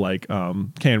little like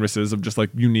canvases of just like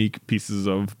unique pieces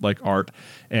of like art.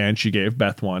 And she gave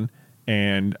Beth one.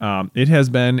 And it has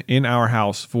been in our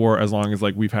house for as long as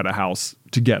like we've had a house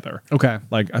together. Okay.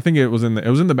 Like I think it was in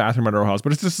the bathroom at our house,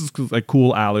 but it's just this like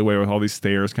cool alleyway with all these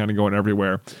stairs kind of going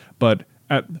everywhere. But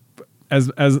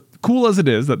as cool as it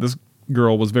is that this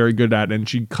girl was very good at, and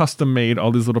she custom made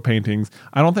all these little paintings,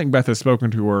 I don't think Beth has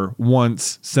spoken to her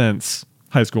once since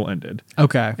high school ended.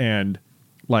 Okay. And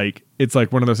like it's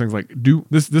like one of those things like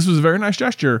this was a very nice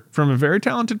gesture from a very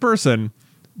talented person,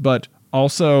 but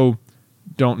also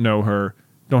don't know her,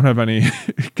 don't have any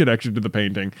connection to the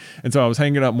painting. And so I was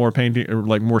hanging up more painting or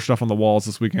like more stuff on the walls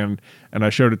this weekend, and I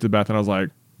showed it to Beth and I was like,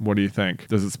 what do you think?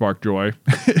 Does it spark joy?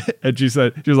 And she was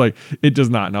like, it does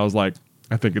not. And I was like,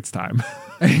 I think it's time.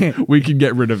 We can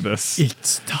get rid of this.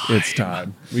 It's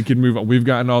time. We can move on. We've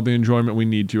gotten all the enjoyment we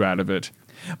need to out of it.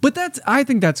 But I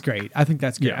think that's great. I think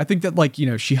that's good. Yeah. I think that like,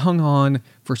 she hung on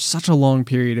for such a long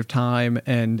period of time,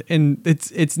 and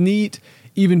it's neat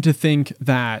even to think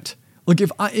that like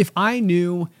if I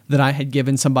knew that I had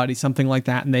given somebody something like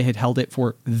that and they had held it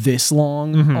for this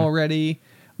long already,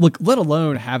 look, let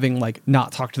alone having like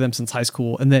not talked to them since high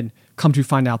school and then come to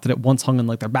find out that it once hung in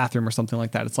like their bathroom or something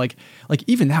like that. It's like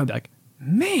even that would be like,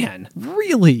 man,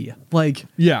 really? Like,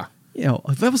 Yeah. you know,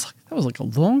 that was like a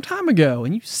long time ago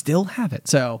and you still have it.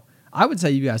 So I would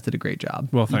say you guys did a great job.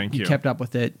 Well, thank you. You kept up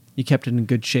with it. You kept it in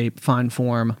good shape, fine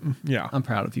form. Yeah. I'm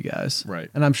proud of you guys. Right.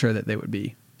 And I'm sure that they would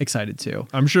be excited too.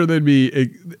 I'm sure they'd be,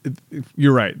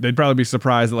 you're right. They'd probably be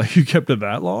surprised that like you kept it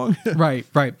that long. Right.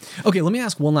 Okay, let me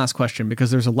ask one last question because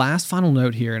there's a last final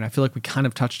note here, and I feel like we kind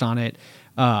of touched on it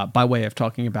by way of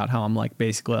talking about how I'm like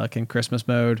basically like in Christmas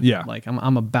mode. Yeah. Like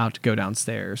I'm about to go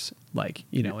downstairs, like,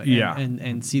 you know,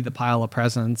 and see the pile of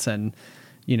presents and,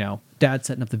 you know, Dad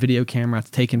setting up the video camera. It's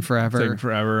taking forever. Taking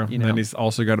forever. You And know. then he's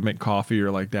also got to make coffee.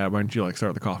 You're like, Dad, why don't you like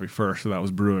start the coffee first? So that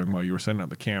was brewing while you were setting up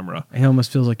the camera. It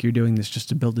almost feels like you're doing this just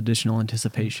to build additional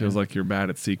anticipation. Feels like you're bad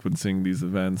at sequencing these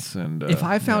events. And If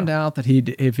I found out that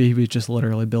if he was just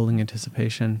literally building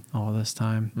anticipation all this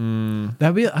time,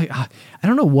 that'd be I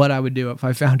don't know what I would do if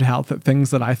I found out that things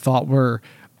that I thought were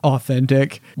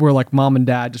authentic were like mom and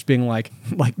dad just being like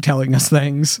telling us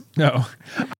things. no,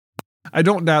 I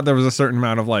don't doubt there was a certain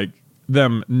amount of like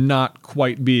them not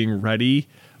quite being ready,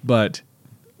 but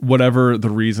whatever the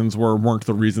reasons weren't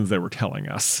the reasons they were telling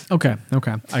us. Okay.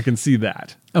 I can see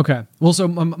that. Okay. Well, so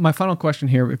my final question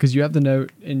here, because you have the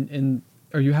note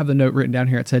or you have the note written down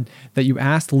here. It said that you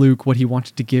asked Luke what he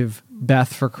wanted to give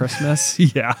Beth for Christmas.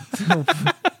 Yeah.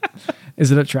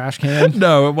 Is it a trash can?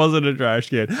 No, it wasn't a trash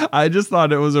can. I just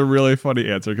thought it was a really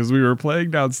funny answer because we were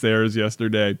playing downstairs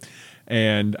yesterday,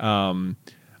 and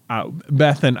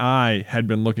Beth and I had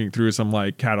been looking through some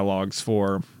like catalogs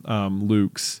for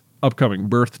Luke's upcoming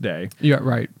birthday. Yeah,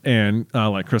 right. And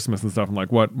like Christmas and stuff. I'm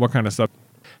like, what kind of stuff?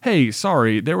 Hey,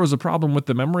 sorry, there was a problem with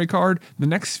the memory card. The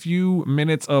next few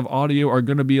minutes of audio are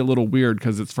going to be a little weird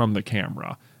because it's from the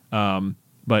camera.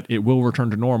 But it will return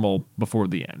to normal before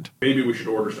the end. Maybe we should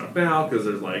order stuff now because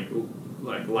there's like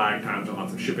lag times on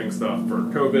lots of shipping stuff for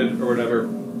COVID or whatever.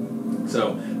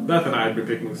 So Beth and I had been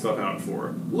picking stuff out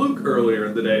for Luke earlier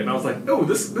in the day, and I was like, "Oh,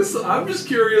 this! I'm just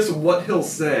curious what he'll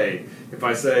say if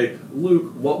I say,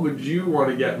 Luke, what would you want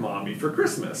to get Mommy for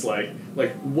Christmas? Like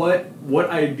what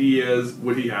ideas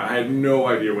would he have?" I had no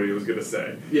idea what he was gonna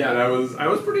say. Yeah, and I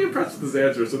was pretty impressed with his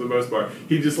answers for the most part.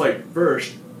 He just like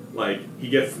first, like he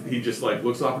just like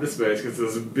looks off into space, gets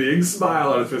this big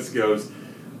smile on his face, and goes,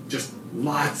 "Just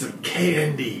lots of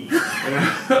candy."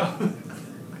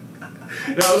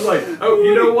 And I was like, oh,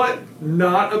 you know what?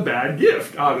 Not a bad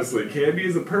gift, honestly. Candy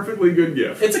is a perfectly good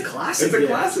gift. It's a classic gift.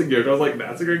 Classic gift. I was like,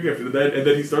 that's a great gift. And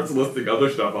then he starts listing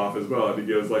other stuff off as well. And he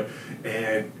goes like,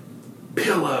 and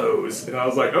pillows. And I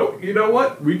was like, oh, you know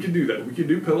what? We can do that. We can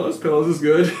do pillows. Pillows is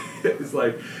good. It's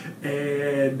like,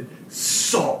 and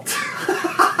salt.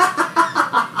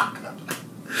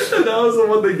 And that was the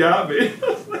one that got me. I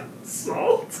was like,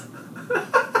 salt?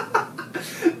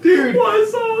 Dude, why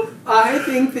salt? I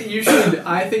think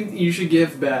you should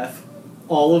give Beth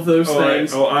all of those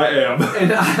things. I am.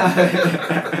 And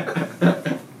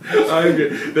I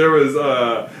agree. There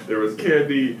was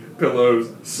candy,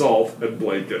 pillows, salt, and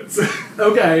blankets.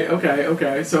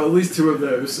 Okay. So at least two of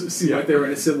those seem like they were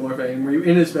in a similar vein. Were you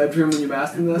in his bedroom when you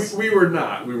asked him this? We were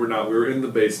not. We were in the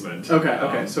basement.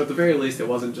 Okay. So at the very least, he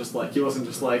wasn't just like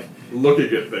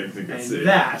looking at things you could see.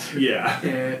 That.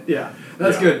 Yeah.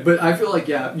 That's good. But I feel like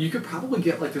you could probably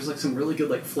get like there's like some really good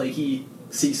like flaky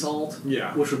sea salt.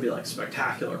 Yeah. Which would be like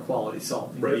spectacular quality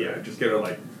salt. Right. Yeah. Just get her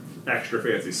like extra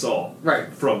fancy salt.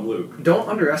 Right. From Luke. Don't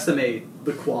underestimate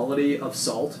the quality of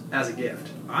salt as a gift.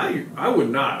 I would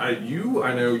not. I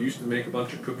know used to make a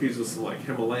bunch of cookies with some like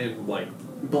Himalayan like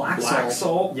black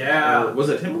salt. Yeah. Or was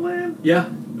it Himalayan? Yeah.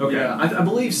 Okay. Yeah, I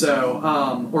believe so.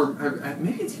 Or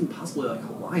maybe it's even possibly like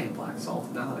Hawaiian black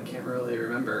salt. Now that I can't really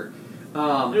remember.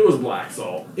 It was black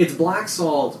salt. It's black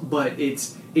salt, but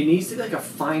it needs to be like a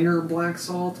finer black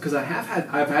salt because I've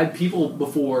had people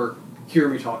before hear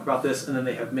me talk about this and then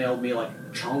they have mailed me like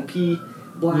chunky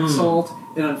black salt,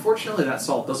 and unfortunately that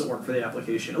salt doesn't work for the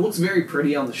application. It looks very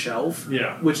pretty on the shelf,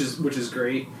 which is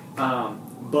great,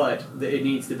 but it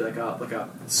needs to be like a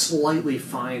slightly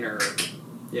finer,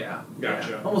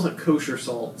 Gotcha. Almost like kosher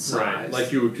salt size. Right,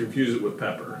 like you would confuse it with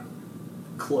pepper.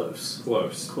 Close.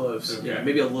 Okay. Yeah,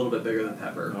 maybe a little bit bigger than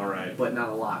pepper. All right, but not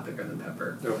a lot bigger than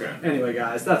pepper. Okay. Anyway,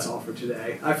 guys, that's all for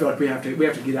today. I feel like we have to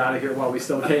get out of here while we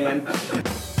still can.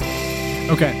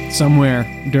 Okay,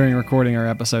 somewhere during recording our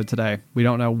episode today, we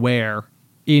don't know where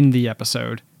in the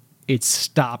episode, it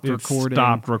stopped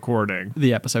recording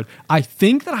the episode. I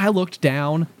think that I looked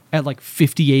down at like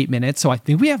 58 minutes, so I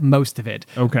think we have most of it.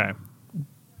 Okay.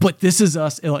 But this is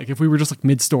us, like if we were just like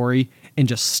mid-story and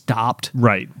just stopped,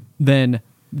 right, then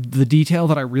the detail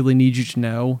that I really need you to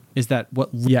know is that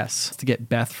to get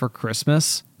Beth for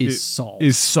Christmas is salt.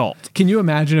 Is salt. Can you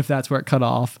imagine if that's where it cut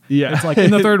off? Yeah. It's like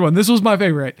in the third one. This was my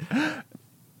favorite.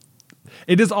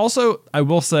 It is also, I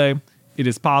will say, it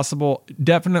is possible,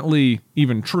 definitely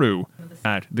even true,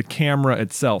 that the camera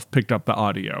itself picked up the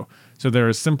audio. So there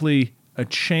is simply a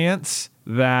chance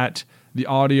that the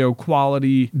audio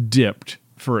quality dipped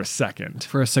for a second.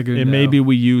 And maybe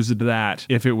we used that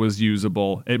if it was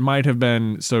usable. It might have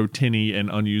been so tinny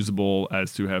and unusable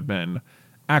as to have been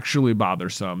actually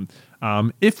bothersome.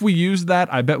 If we used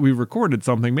that, I bet we recorded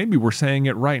something. Maybe we're saying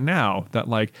it right now that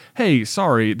like, hey,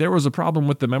 sorry, there was a problem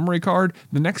with the memory card.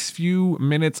 The next few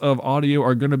minutes of audio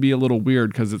are going to be a little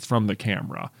weird because it's from the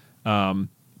camera.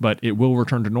 But it will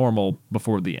return to normal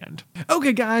before the end.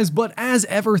 Okay, guys, but as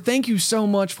ever, thank you so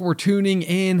much for tuning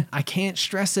in. I can't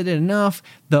stress it enough.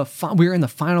 We're in the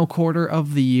final quarter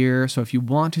of the year, so if you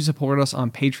want to support us on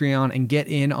Patreon and get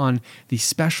in on the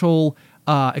special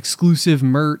exclusive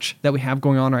merch that we have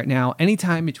going on right now,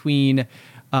 anytime between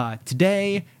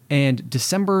today and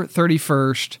December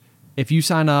 31st, if you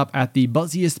sign up at the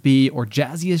Buzziest B or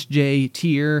Jazziest J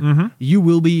tier, you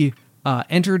will be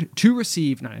entered to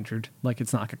receive, not entered, like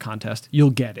it's not like a contest. You'll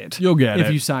get it.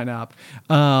 If you sign up.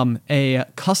 A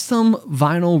custom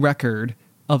vinyl record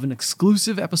of an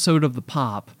exclusive episode of The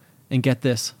Pop. And get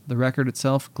this, the record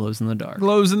itself glows in the dark.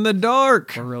 Glows in the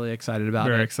dark. We're really excited about it.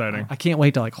 Very exciting. I can't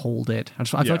wait to like hold it. I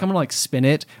feel like I'm gonna like spin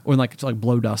it or like to like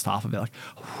blow dust off of it. Like,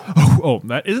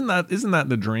 that isn't that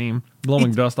the dream?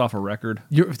 Blowing dust off a record,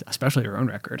 especially your own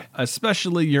record,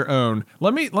 especially your own.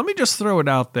 Let me just throw it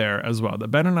out there as well that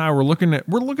Ben and I were looking at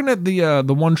the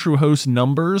One True Host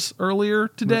numbers earlier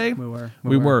today.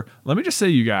 We were. Let me just say,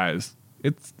 you guys,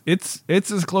 it's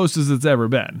as close as it's ever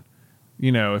been.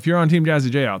 You know, if you're on Team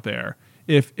Jazzy J out there,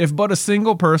 if but a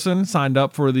single person signed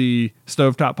up for the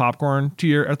Stovetop Popcorn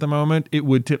tier at the moment, it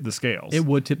would tip the scales. It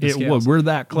would tip the scales. It would. We're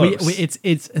that close.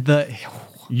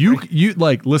 You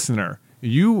like listener.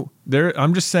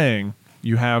 I'm just saying,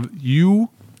 you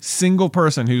single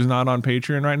person who's not on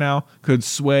Patreon right now could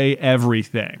sway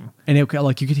everything. And you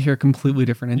could hear a completely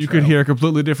different intro. You could hear a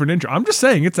completely different intro. I'm just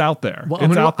saying it's out there. Well,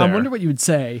 it's out there. I wonder what you would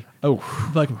say.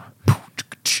 Oh, like.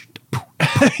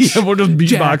 Yeah, we'll just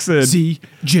beatbox in.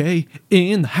 CJ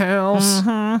in the house.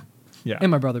 Mm-hmm. Yeah. And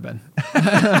my brother Ben.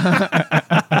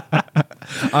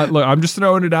 Look, I'm just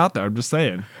throwing it out there. I'm just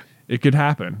saying. It could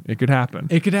happen. It could happen.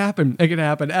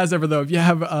 As ever, though, if you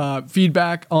have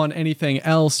feedback on anything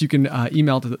else, you can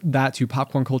email that to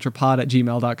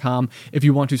popcornculturepod@gmail.com. If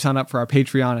you want to sign up for our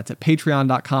Patreon, it's at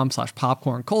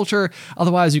patreon.com/popcornculture.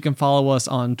 Otherwise, you can follow us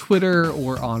on Twitter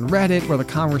or on Reddit, where the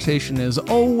conversation is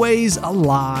always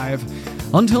alive.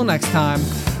 Until next time,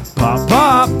 pop,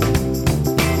 pop.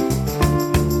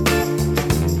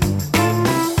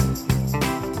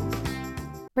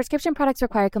 Prescription products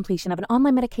require completion of an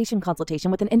online medication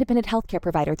consultation with an independent healthcare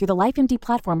provider through the LifeMD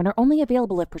platform and are only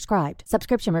available if prescribed.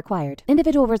 Subscription required.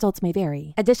 Individual results may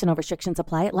vary. Additional restrictions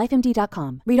apply at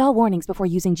lifemd.com. Read all warnings before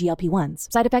using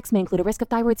GLP-1s. Side effects may include a risk of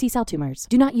thyroid C-cell tumors.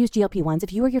 Do not use GLP-1s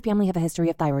if you or your family have a history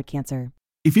of thyroid cancer.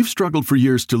 If you've struggled for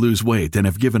years to lose weight and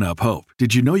have given up hope,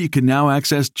 did you know you can now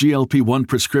access GLP-1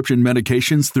 prescription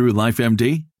medications through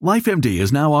LifeMD? LifeMD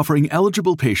is now offering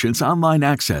eligible patients online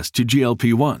access to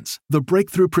GLP-1s, the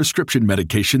breakthrough prescription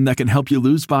medication that can help you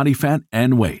lose body fat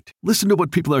and weight. Listen to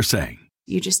what people are saying.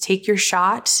 You just take your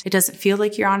shot. It doesn't feel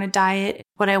like you're on a diet.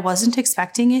 What I wasn't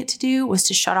expecting it to do was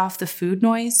to shut off the food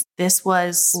noise. This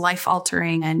was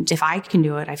life-altering, and if I can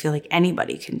do it, I feel like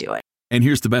anybody can do it. And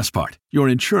here's the best part. Your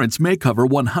insurance may cover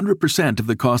 100% of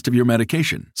the cost of your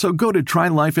medication. So go to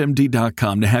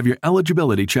TryLifeMD.com to have your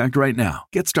eligibility checked right now.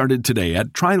 Get started today at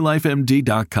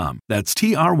TryLifeMD.com. That's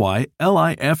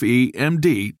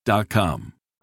TryLifeMD.com.